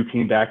that Juju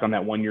came back on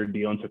that 1-year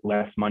deal and took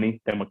less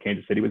money than what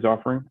Kansas City was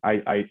offering,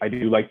 I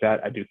do like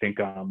that. I do think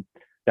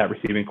that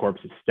receiving corps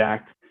is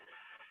stacked.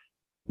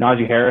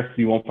 Najee Harris,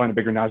 you won't find a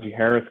bigger Najee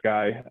Harris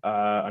guy.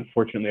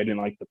 Unfortunately, I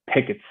didn't like the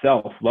pick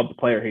itself. Love the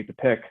player, hate the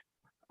pick.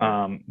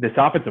 This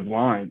offensive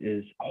line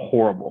is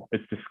horrible.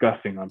 It's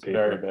disgusting on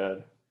paper.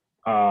 Very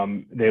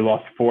bad. They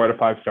lost 4 out of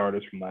 5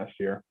 starters from last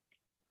year.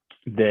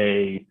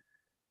 They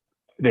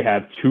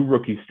have 2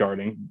 rookies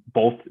starting,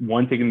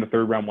 one taken in the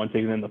 3rd round, one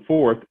taken in the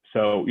 4th.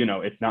 So, you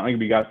know, it's not like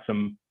we got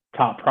some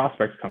top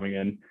prospects coming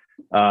in.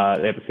 They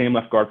have the same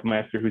left guard from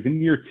last year who's in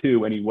year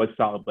 2, and he was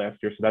solid last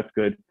year, so that's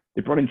good.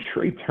 They brought in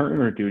Trey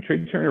Turner, dude.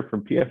 Trey Turner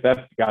from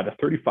PFF got a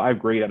 35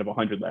 grade out of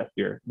 100 last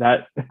year.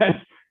 That's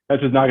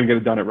just not going to get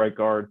it done at right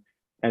guard.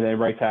 And then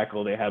right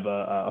tackle, they have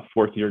a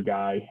 4th-year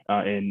guy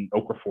in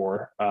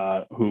Okafor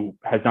who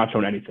has not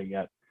shown anything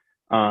yet.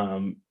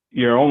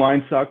 Your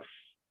O-line sucks.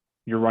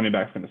 Your running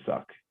back's going to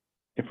suck.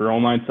 If your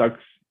O-line sucks,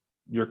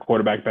 your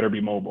quarterback better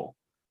be mobile.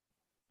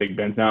 Big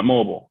Ben's not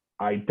mobile.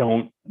 I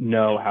don't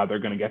know how they're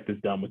going to get this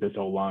done with this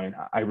O-line.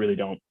 I really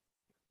don't.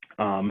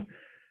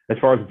 As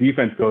far as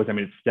defense goes, I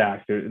mean, it's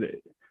stacked. They're the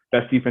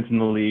best defense in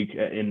the league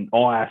in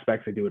all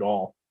aspects. They do it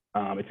all.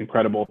 It's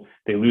incredible.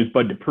 They lose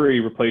Bud Dupree,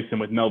 replace him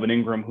with Melvin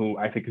Ingram, who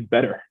I think is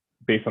better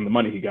based on the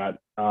money he got.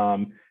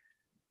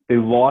 They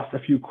lost a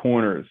few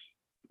corners,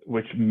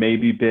 which may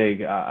be big,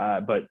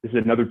 but this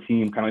is another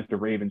team, kind of like the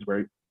Ravens,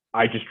 where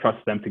I just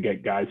trust them to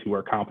get guys who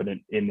are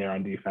competent in there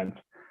on defense.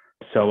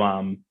 So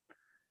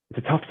it's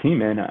a tough team,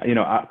 man.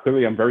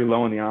 Clearly I'm very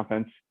low on the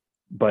offense,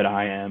 but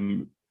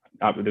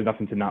there's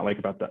nothing to not like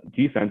about the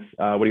defense.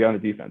 What do you got on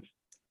the defense?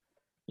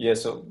 Yeah,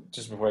 so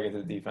just before I get to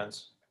the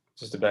defense,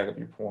 just to back up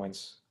your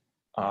points,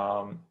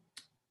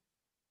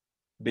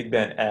 Big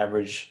Ben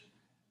average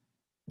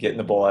getting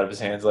the ball out of his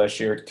hands last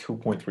year,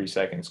 2.3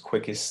 seconds,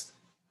 quickest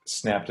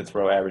snap to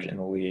throw average in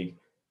the league.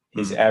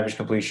 His average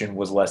completion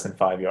was less than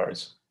 5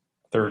 yards,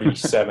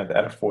 37th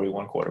out of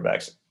 41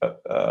 quarterbacks.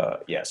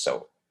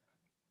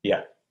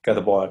 Got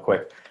the ball out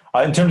quick.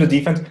 In terms of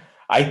defense,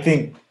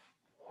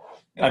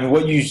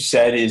 what you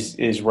said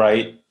is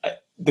right.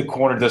 The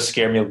corner does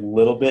scare me a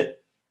little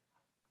bit.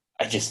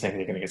 I just think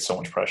they're going to get so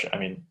much pressure. I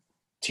mean,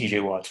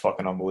 TJ Watt's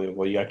fucking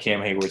unbelievable. You got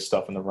Cam Hayward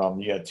stuff in the run.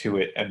 You got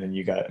Tuitt, and then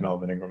you got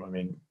Melvin Ingram. I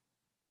mean,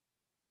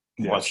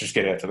 let's just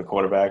get after the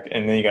quarterback.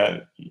 And then you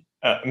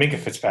got Minka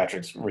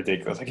Fitzpatrick's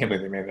ridiculous. I can't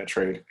believe they made that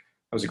trade.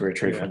 That was a great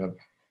trade for them.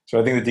 So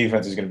I think the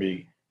defense is going to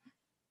be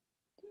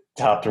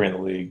top 3 in the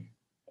league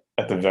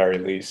at the very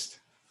least.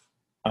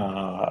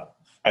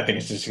 I think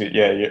it's just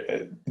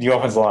the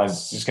offensive line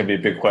is just going to be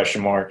a big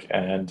question mark,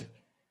 and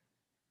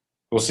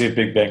we'll see if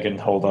Big Ben can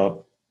hold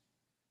up.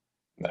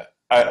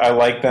 I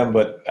like them,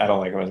 but I don't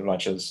like them as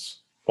much as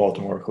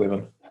Baltimore or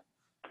Cleveland.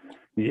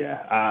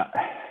 Yeah,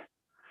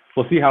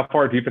 we'll see how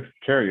far defense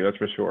can carry you. That's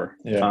for sure.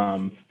 Yeah.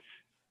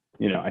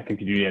 I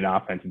think you need an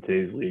offense in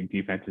today's league.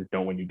 Defenses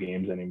don't win you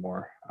games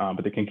anymore,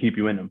 but they can keep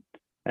you in them.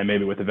 And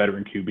maybe with a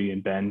veteran QB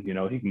and Ben,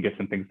 he can get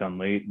some things done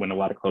late, win a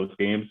lot of close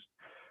games.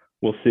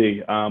 We'll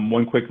see.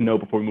 One quick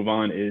note before we move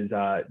on is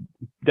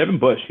Devin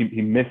Bush.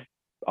 He missed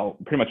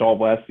pretty much all of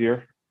last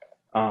year.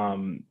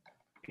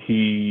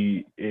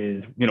 He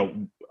is,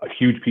 a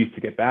huge piece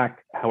to get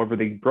back. However,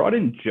 they brought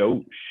in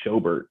Joe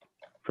Schobert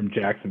from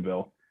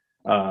Jacksonville.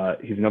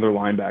 He's another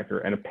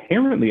linebacker. And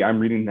apparently I'm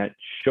reading that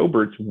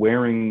Schobert's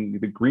wearing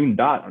the green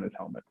dot on his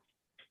helmet.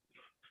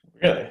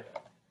 Really?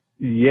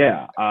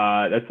 Yeah.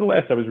 That's the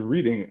last I was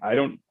reading. I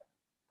don't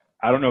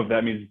know if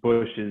that means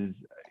Bush is,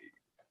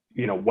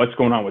 what's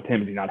going on with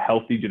him? Is he not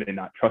healthy? Do they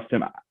not trust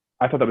him?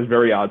 I thought that was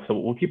very odd. So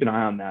we'll keep an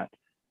eye on that.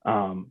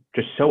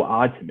 Just so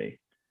odd to me.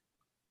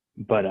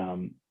 But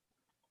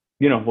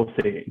we'll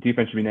see.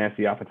 Defense should be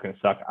nasty. Offense going to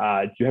suck.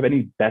 Do you have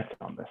any bets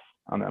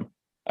on them?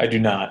 I do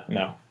not.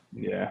 No.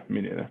 Yeah,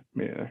 me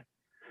neither.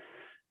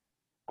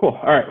 Cool.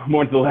 All right,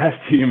 more on to the last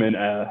team, and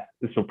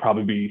this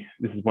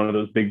is one of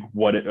those big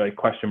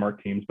question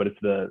mark teams, but it's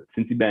the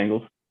Cincy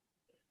Bengals.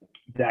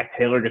 Zach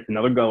Taylor gets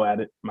another go at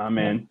it. My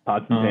man,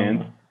 pots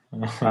and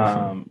pans.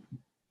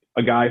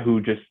 A guy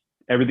who just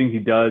everything he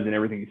does and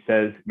everything he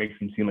says makes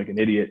him seem like an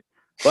idiot.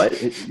 But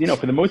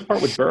for the most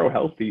part, with Burrow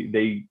healthy,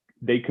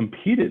 they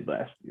competed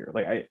last year.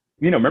 Like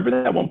remember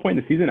that at one point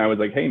in the season, I was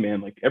like, hey man,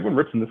 like everyone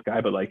rips on this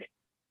guy, but like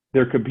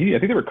they're competing. I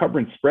think they were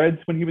covering spreads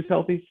when he was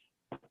healthy.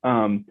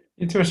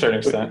 To a certain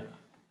extent.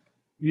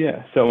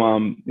 Yeah.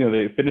 So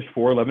they finished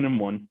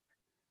 4-11-1.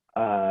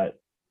 And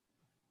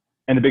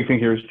the big thing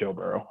here is Joe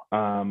Burrow.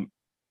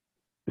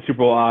 The Super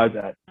Bowl odds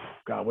at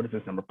what is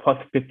this number? Plus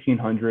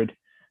 1,500.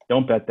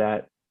 Don't bet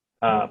that.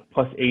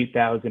 Plus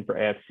 8,000 for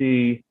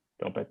AFC.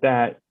 Don't bet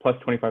that. Plus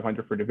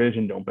 2,500 for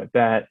division. Don't bet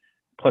that.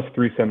 Plus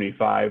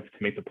 375 to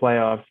make the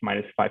playoffs.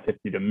 Minus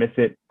 550 to miss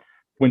it.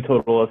 Win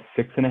total of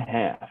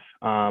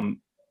 6.5.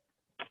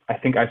 I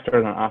think I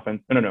started on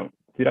offense. No.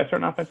 Did I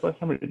start on offense last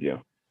time or did you?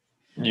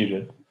 You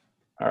did.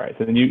 All right.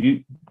 So then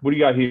you what do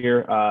you got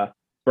here?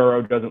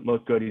 Burrow doesn't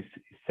look good. He's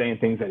saying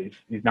things that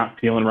he's not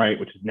feeling right,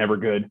 which is never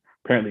good.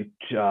 Apparently,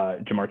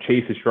 Jamar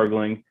Chase is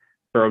struggling.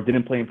 Burrow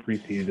didn't play in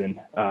preseason.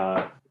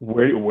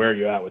 Where are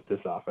you at with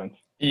this offense?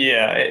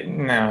 Yeah,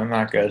 no,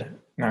 not good.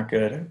 Not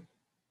good.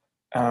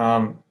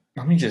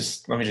 Let me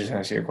just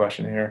ask you a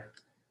question here.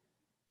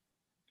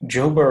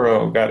 Joe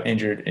Burrow got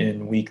injured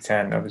in week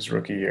 10 of his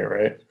rookie year,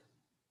 right?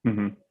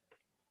 Mm-hmm.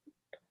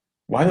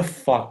 Why the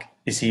fuck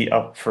is he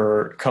up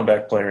for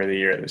comeback player of the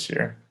year this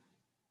year?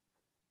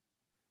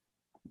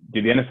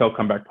 Dude, the NFL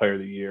comeback player of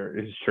the year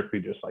is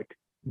strictly just like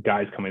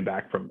guys coming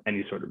back from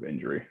any sort of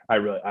injury.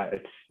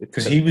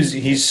 Because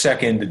he's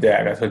second to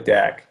Dak. I took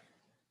Dak.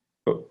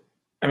 But,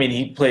 I mean,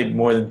 he played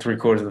more than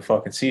 3/4 of the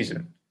fucking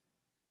season.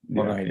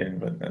 Well, no, he didn't,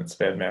 but that's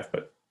bad math.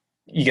 But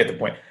you get the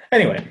point.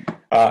 Anyway,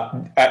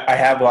 I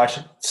have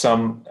watched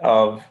some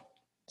of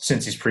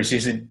Cincy's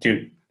preseason.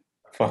 Dude,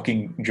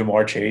 fucking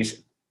Jamar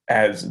Chase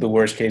has the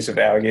worst case of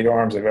alligator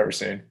arms I've ever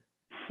seen.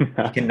 He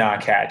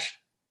cannot catch.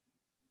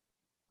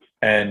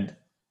 And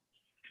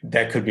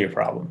that could be a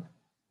problem.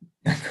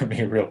 That could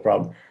be a real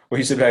problem. What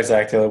you said about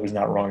Zach Taylor was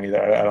not wrong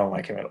either. I don't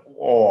like him at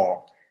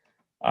all.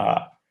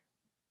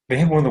 They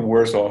had one of the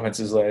worst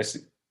offenses last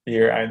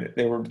year.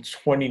 They were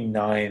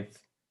 29th.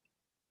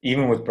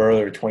 Even with Burrow,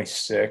 they were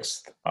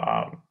 26th.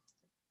 One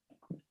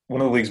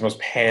of the league's most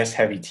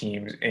pass-heavy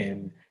teams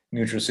in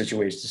neutral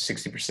situations,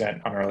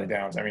 60% on early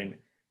downs. I mean,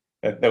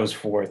 that was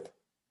fourth.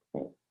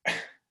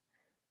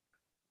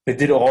 They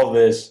did all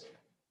this.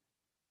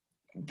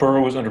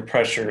 Burrow was under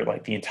pressure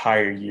like the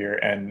entire year,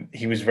 and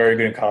he was very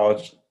good in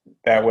college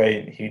that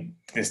way.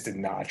 This did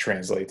not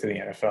translate to the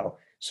NFL.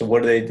 So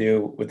what do they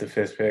do with the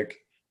 5th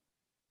pick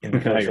in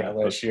the first round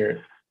last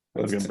year?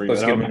 Let's give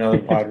him another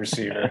wide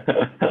receiver.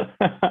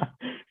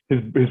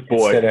 his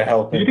boy. Instead of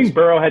helping. Do you think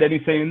Burrow had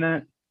any say in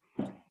that?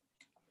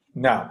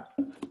 No.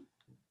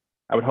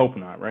 I would hope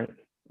not, right?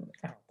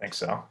 I don't think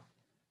so.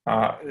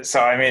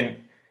 I mean,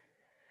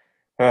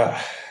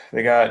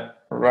 they got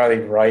Riley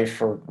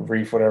Reif or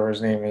Reef, whatever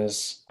his name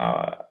is.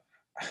 I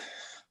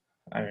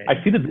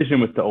see the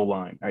vision with the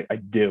O-line. I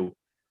do.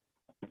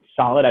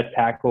 Solid at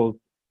tackles,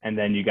 and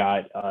then you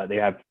got they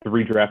have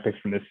 3 draft picks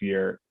from this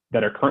year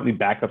that are currently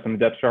backups on the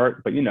depth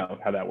chart, but you know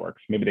how that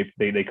works. Maybe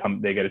they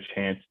get a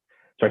chance.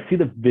 So I see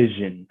the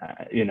vision.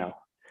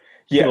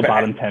 Still a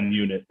bottom 10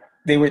 unit.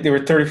 They were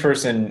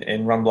 31st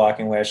in run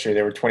blocking last year.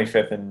 They were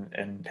 25th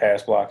in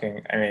pass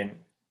blocking. I mean,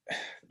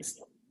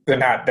 they're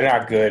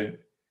not good.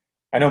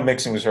 I know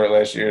Mixon was hurt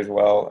last year as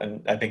well,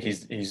 and I think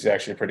he's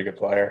actually a pretty good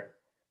player.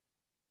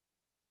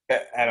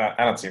 I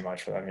don't see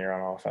much for them here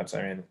on offense.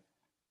 I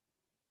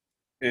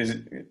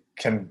mean,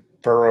 can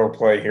Burrow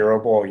play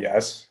hero ball?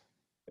 Yes.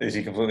 Is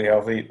he completely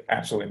healthy?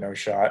 Absolutely no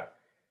shot.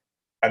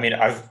 I mean,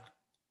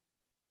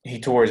 he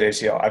tore his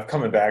ACL. I've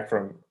coming back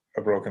from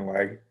a broken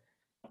leg.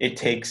 It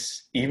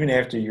takes, even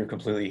after you're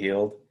completely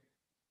healed,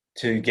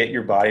 to get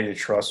your body to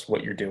trust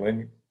what you're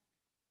doing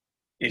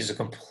is a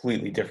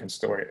completely different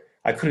story.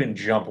 I couldn't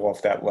jump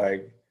off that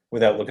leg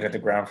without looking at the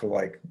ground for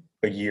like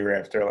a year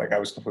after I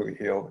was completely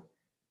healed.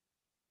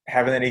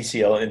 Having that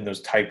ACL in those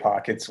tight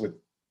pockets with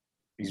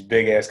these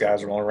big ass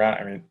guys rolling around,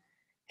 I mean,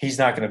 he's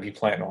not going to be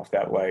planting off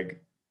that leg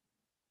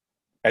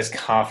as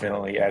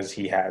confidently as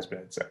he has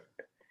been. So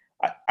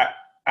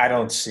I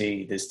don't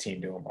see this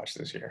team doing much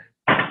this year.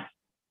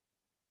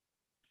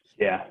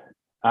 Yeah.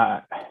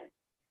 I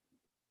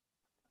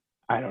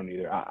don't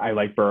either. I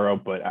like Burrow,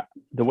 but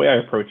the way I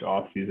approach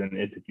offseason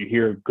is if you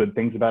hear good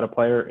things about a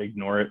player,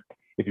 ignore it.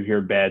 If you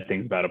hear bad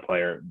things about a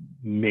player,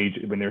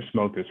 when there's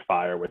smoke, there's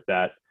fire with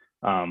that.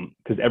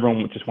 Because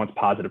everyone just wants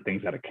positive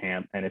things out of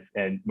camp.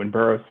 And when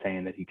Burrow's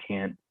saying that he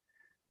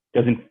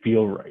doesn't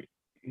feel right.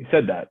 He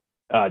said that.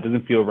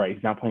 Doesn't feel right.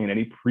 He's not playing in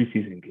any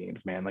preseason games,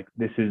 man.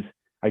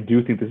 I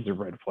do think this is a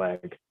red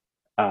flag.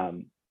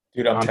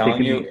 Dude, I'm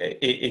telling you,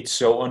 it's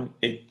so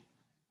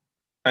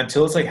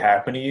until it's like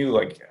happened to you,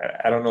 like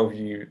I don't know if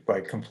you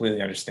like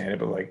completely understand it,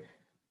 but like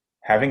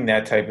having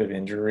that type of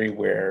injury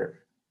where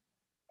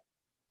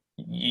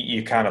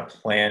you kind of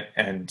plant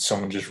and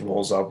someone just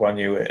rolls up on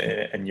you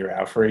and you're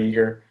out for a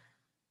year,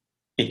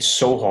 it's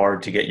so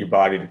hard to get your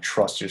body to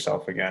trust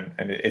yourself again.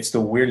 And it's the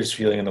weirdest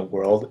feeling in the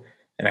world.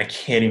 And I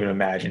can't even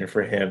imagine it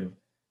for him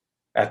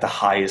at the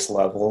highest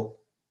level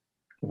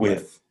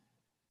with,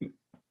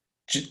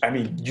 I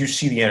mean, you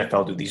see the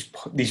NFL do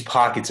these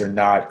pockets are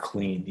not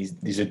clean.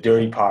 These are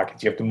dirty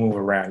pockets. You have to move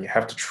around. You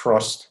have to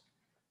trust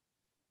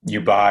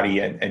your body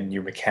and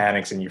your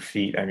mechanics and your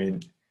feet. I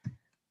mean,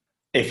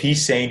 if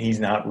he's saying he's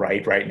not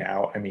right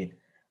now, I mean,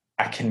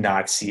 I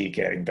cannot see it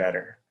getting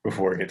better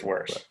before it gets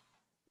worse.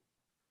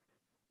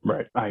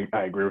 Right. I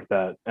agree with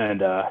that.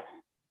 And,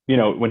 you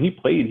know, when he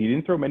played, he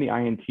didn't throw many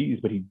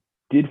INTs, but he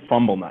did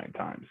fumble 9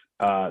 times.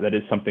 That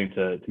is something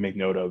to make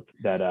note of.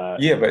 That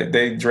yeah, but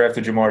they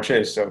drafted Jamar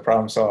Chase, so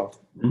problem solved.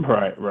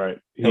 Right.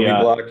 He'll be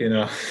blocking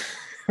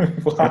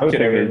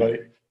everybody.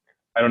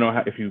 I don't know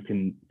if you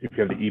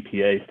have the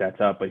EPA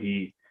stats up, but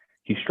he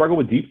struggled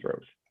with deep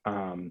throws.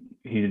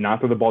 He did not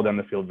throw the ball down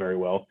the field very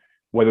well.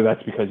 Whether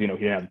that's because, you know,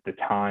 he didn't have the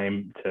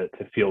time to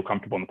feel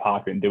comfortable in the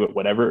pocket and do it,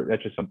 whatever.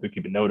 That's just something to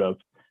keep a note of.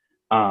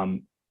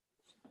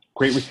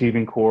 Great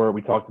receiving core.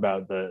 We talked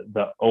about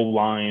the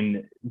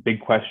O-line, big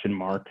question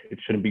mark. It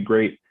shouldn't be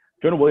great.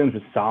 Jonah Williams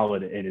is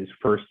solid in his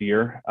first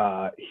year.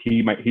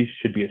 He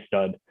should be a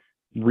stud.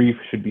 Reef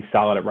should be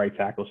solid at right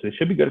tackle. So they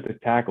should be good at the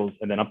tackles.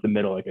 And then up the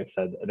middle, like I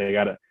said, they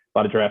got a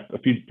lot of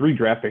 3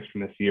 draft picks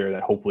from this year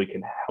that hopefully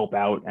can help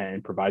out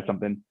and provide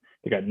something.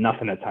 They got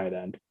nothing at tight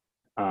end.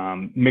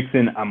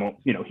 Mixon,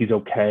 he's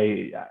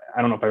okay.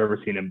 I don't know if I've ever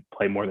seen him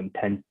play more than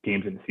 10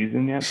 games in the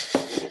season yet.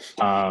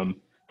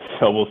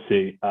 So we'll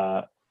see.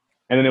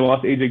 And then they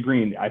lost AJ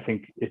Green. I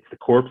think it's the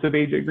corpse of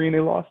AJ Green they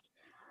lost.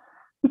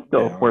 It's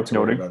still worth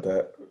noting. About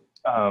that.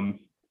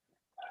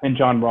 And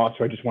John Ross,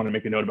 who I just want to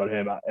make a note about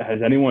him.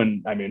 Has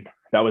anyone, I mean,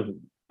 that was,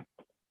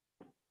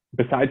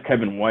 besides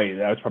Kevin White,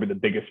 that was probably the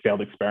biggest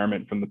failed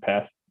experiment from the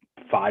past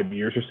 5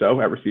 years or so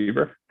at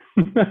receiver.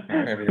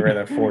 Maybe you ran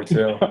that 4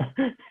 too.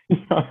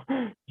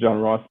 John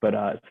Ross. But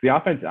it's the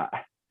offense,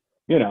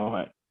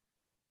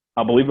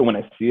 I'll believe it when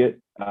I see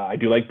it. I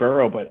do like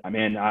Burrow, but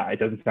man, it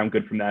doesn't sound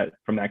good from that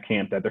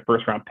camp. That their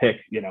first round pick,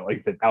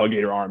 like the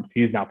alligator arms,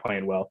 he's not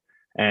playing well,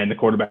 and the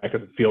quarterback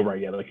doesn't feel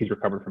right yet. Like he's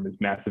recovered from his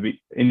massive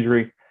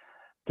injury.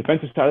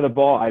 Defensive side of the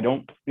ball,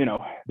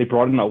 they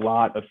brought in a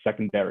lot of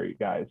secondary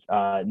guys.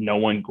 No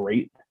one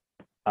great.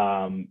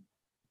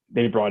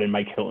 They brought in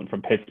Mike Hilton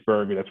from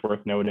Pittsburgh. That's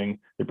worth noting.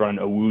 They brought in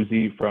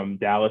Owuzie from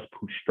Dallas,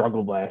 who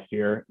struggled last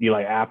year.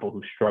 Eli Apple,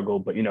 who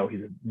struggled, but he's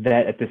a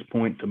vet at this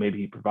point, so maybe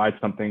he provides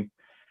something.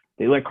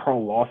 They let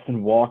Carl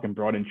Lawson walk and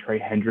brought in Trey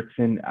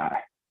Hendrickson.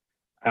 I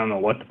don't know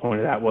what the point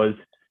of that was.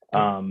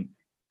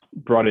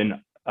 Brought in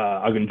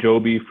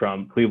Ogunjobi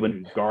from Cleveland,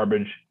 who's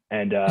garbage,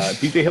 and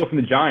BJ Hill from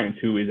the Giants,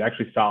 who is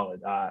actually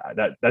solid.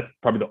 That's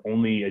probably the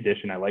only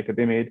addition I like that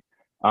they made.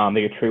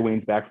 They get Trey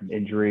Waynes back from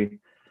injury.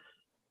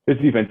 This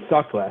defense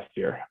sucked last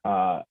year.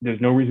 There's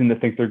no reason to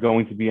think they're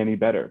going to be any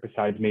better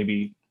besides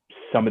maybe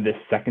some of this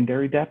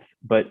secondary depth.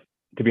 But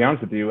to be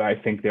honest with you, I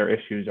think their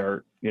issues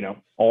are,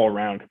 all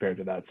around compared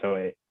to that.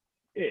 So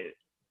if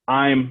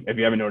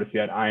you haven't noticed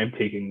yet, I am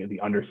taking the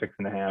under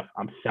 6.5.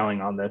 I'm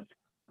selling on this.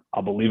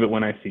 I'll believe it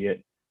when I see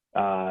it.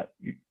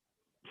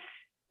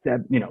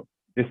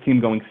 This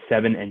team going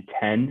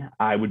 7-10,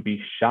 I would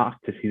be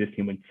shocked to see this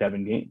team win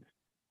 7 games.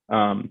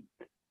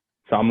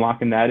 So I'm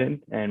locking that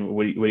in. And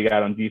what do you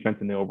got on defense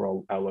and the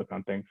overall outlook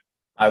on things?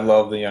 I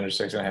love the under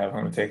 6.5. I'm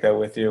going to take that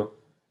with you.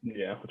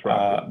 Yeah, what's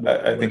wrong?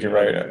 I think you're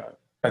right.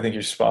 I think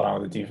you're spot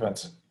on with the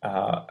defense.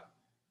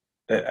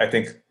 I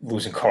think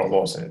losing Carl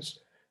Lawson is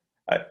 –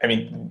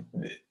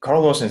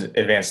 Carl Lawson's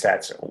advanced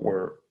stats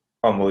were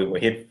unbelievable.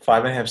 He had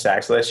 5.5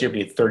 sacks last year, but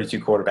he had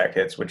 32 quarterback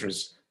hits, which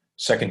was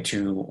second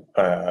to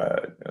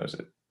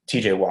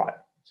TJ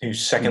Watt,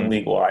 who's second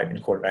league-wide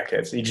in quarterback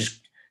hits. He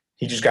just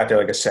got there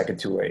like a second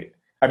too late.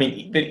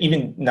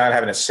 Even not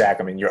having a sack,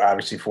 you're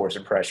obviously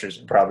forcing pressures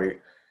and probably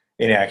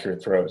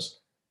inaccurate throws.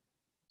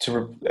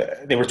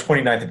 They were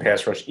 29th in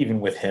pass rush, even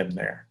with him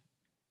there.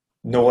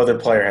 No other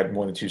player had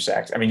more than 2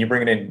 sacks. You're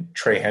bringing in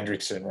Trey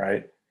Hendrickson,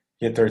 right?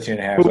 He had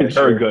 13.5. He was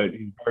very good.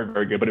 He's very,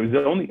 very good. But it was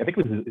I think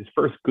it was his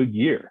first good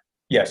year.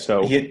 Yes.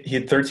 So he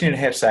had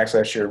 13.5 sacks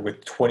last year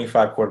with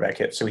 25 quarterback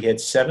hits. So he had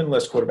 7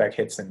 less quarterback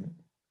hits than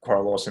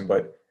Carl Lawson,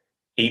 but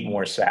 8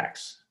 more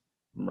sacks.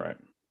 Right.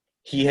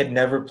 He had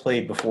never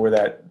played before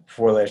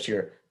last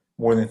year,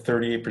 more than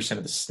 38%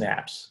 of the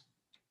snaps.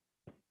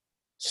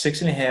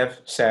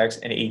 6.5 sacks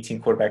and 18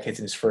 quarterback hits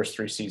in his first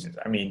 3 seasons.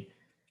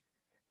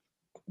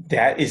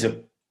 That is a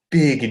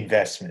big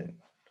investment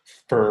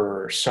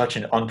for such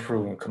an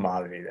unproven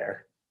commodity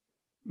there.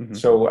 Mm-hmm.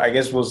 So I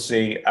guess we'll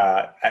see.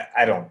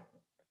 I don't.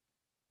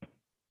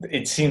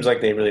 It seems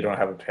like they really don't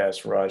have a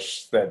pass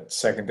rush. That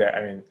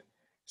secondary.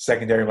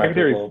 Secondary might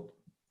be a little.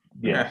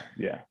 Yeah.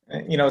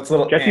 It's a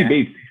little. Jesse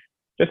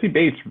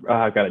Bates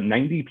got a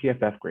 90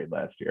 PFF grade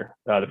last year.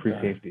 The free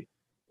safety.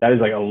 That is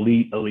like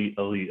elite.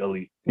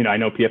 You know, I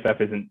know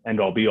PFF isn't end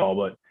all be all,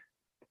 but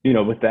you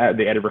know, with that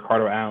they added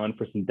Ricardo Allen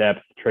for some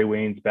depth. Trey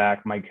Wayne's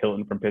back. Mike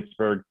Hilton from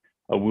Pittsburgh.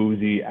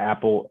 Awuzie,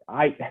 Apple.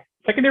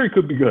 Secondary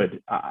could be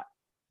good. I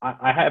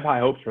have high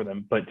hopes for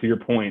them, but to your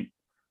point,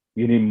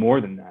 you need more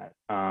than that.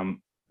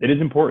 It is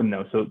important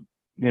though. So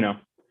you know,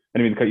 I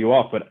didn't mean to cut you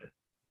off, but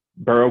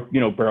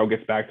Burrow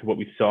gets back to what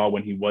we saw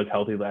when he was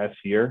healthy last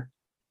year.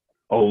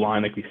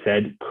 O-line, like we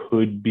said,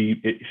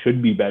 it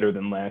should be better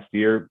than last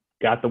year.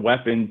 Got the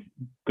weapons,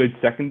 good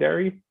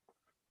secondary.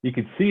 You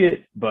could see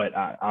it, but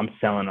I'm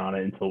selling on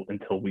it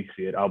until we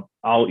see it.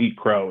 I'll eat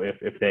crow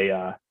if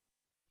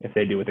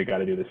they do what they got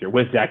to do this year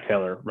with Zach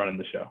Taylor running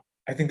the show.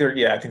 I think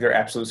their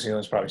absolute ceiling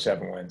is probably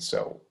 7 wins.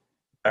 So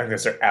I think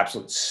that's their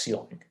absolute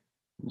ceiling.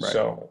 Right.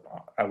 So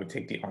I would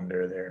take the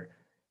under there.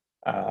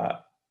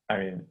 I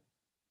mean,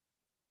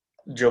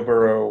 Joe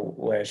Burrow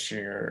last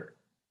year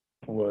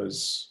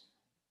was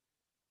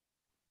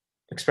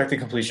expected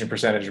completion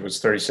percentage was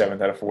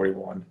 37th out of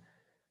 41.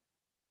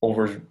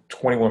 Over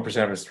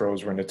 21% of his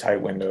throws were into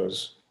tight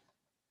windows,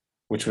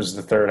 which was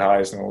the 3rd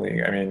highest in the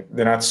league. I mean,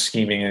 they're not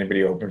scheming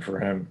anybody open for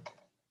him.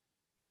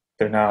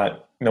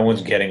 No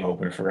one's getting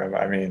open for him.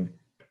 I mean,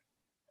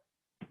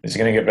 he's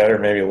going to get better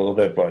maybe a little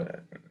bit,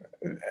 but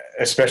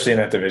especially in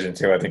that division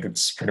too, I think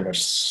it's pretty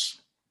much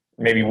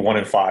maybe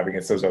 1-5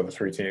 against those other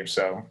 3 teams.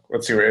 So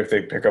let's see if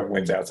they pick up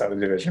wins outside the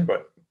division,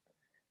 but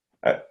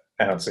I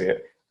don't see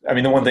it. I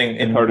mean, the one thing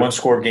in one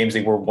score of games,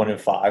 they were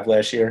 1-5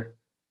 last year.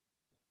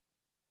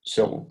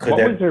 So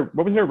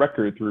what was their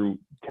record through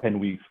 10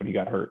 weeks when he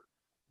got hurt?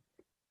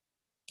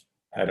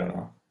 I don't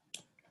know.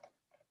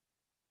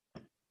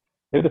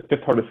 They had the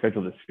 5th hardest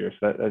schedule this year,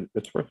 so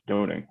that's worth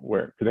noting.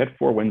 Because they had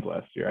 4 wins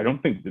last year. I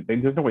don't think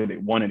there's no way they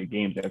won any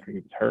games after he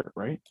was hurt,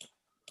 right?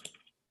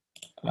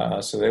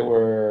 So they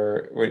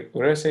were. Wait,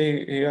 what did I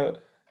say? He got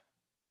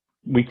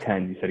week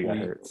 10. You said he got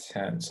week hurt.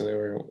 10. So they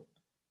were.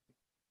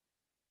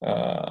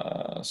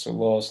 So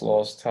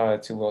loss, tie,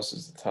 2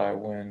 losses, the tie,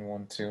 win,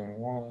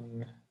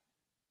 1-2-1,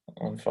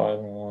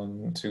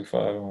 1-5-1,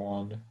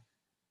 2-5-1,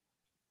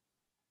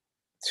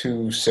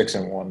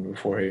 2-6-1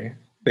 before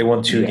they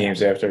won 2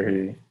 games after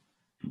he.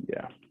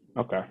 Yeah.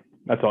 Okay.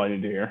 That's all I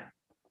need to hear.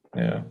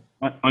 Yeah.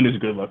 Under's a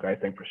good look, I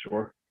think, for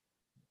sure.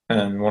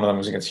 And one of them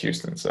was against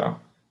Houston, so.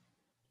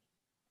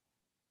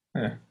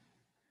 Yeah.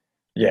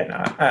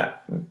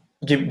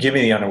 Give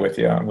me the under with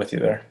you. I'm with you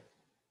there.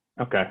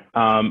 Okay.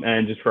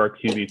 And just for our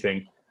QB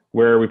thing,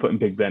 where are we putting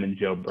Big Ben and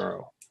Joe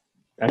Burrow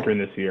entering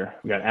this year?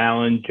 We got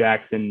Allen,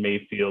 Jackson,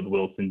 Mayfield,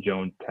 Wilson,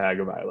 Jones,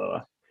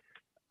 Tagovailoa.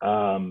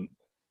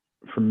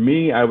 For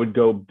me, I would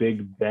go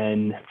Big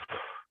Ben.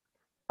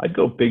 I'd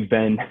go Big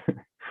Ben.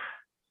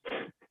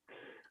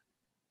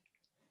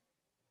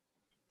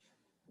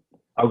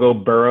 I'll go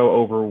Burrow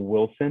over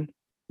Wilson.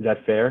 Is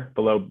that fair?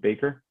 Below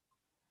Baker?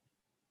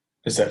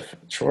 Is that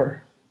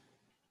sure?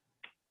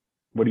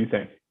 What do you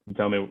think?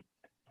 Tell me.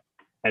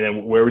 And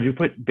then where would you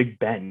put Big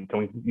Ben?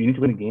 You need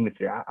to win a game this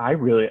year.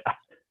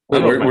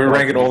 We're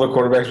ranking all the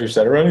quarterbacks we've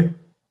said already?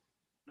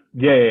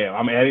 Yeah.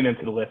 I'm adding them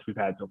to the list we've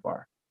had so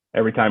far.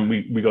 Every time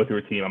we go through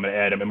a team, I'm going to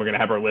add them, and we're going to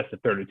have our list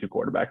of 32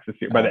 quarterbacks this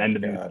year by the end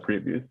of these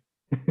previews.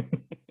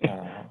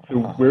 So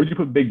where would you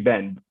put Big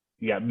Ben?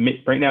 Yeah,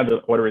 right now the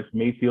order is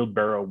Mayfield,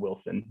 Burrow,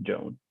 Wilson,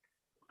 Jones.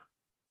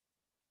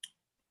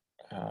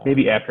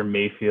 Maybe after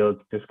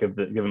Mayfield, just give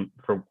him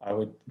for. I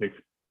would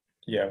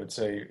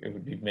say it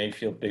would be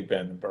Mayfield, Big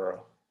Ben, and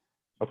Burrow.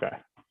 Okay.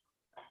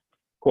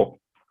 Cool.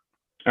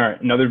 All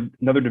right, another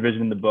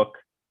division in the books.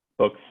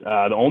 The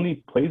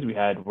only plays we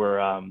had were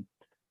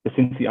the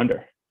Cincy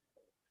under.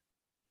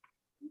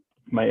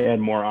 Might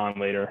add more on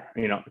later.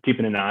 You know,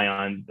 keeping an eye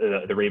on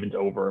the Ravens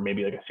over,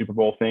 maybe like a Super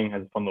Bowl thing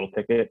as a fun little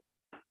ticket.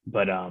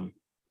 But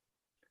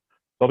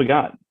what we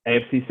got?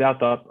 AFC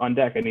South up on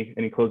deck.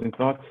 Any closing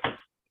thoughts?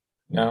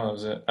 No, that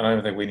was it. I don't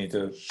even think we need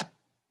to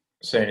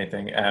say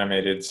anything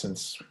animated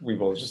since we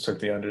both just took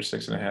the under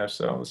 6.5.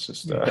 So let's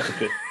just.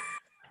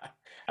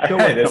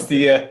 That's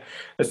the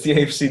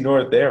AFC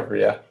North there for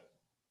you.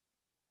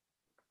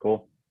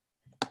 Cool.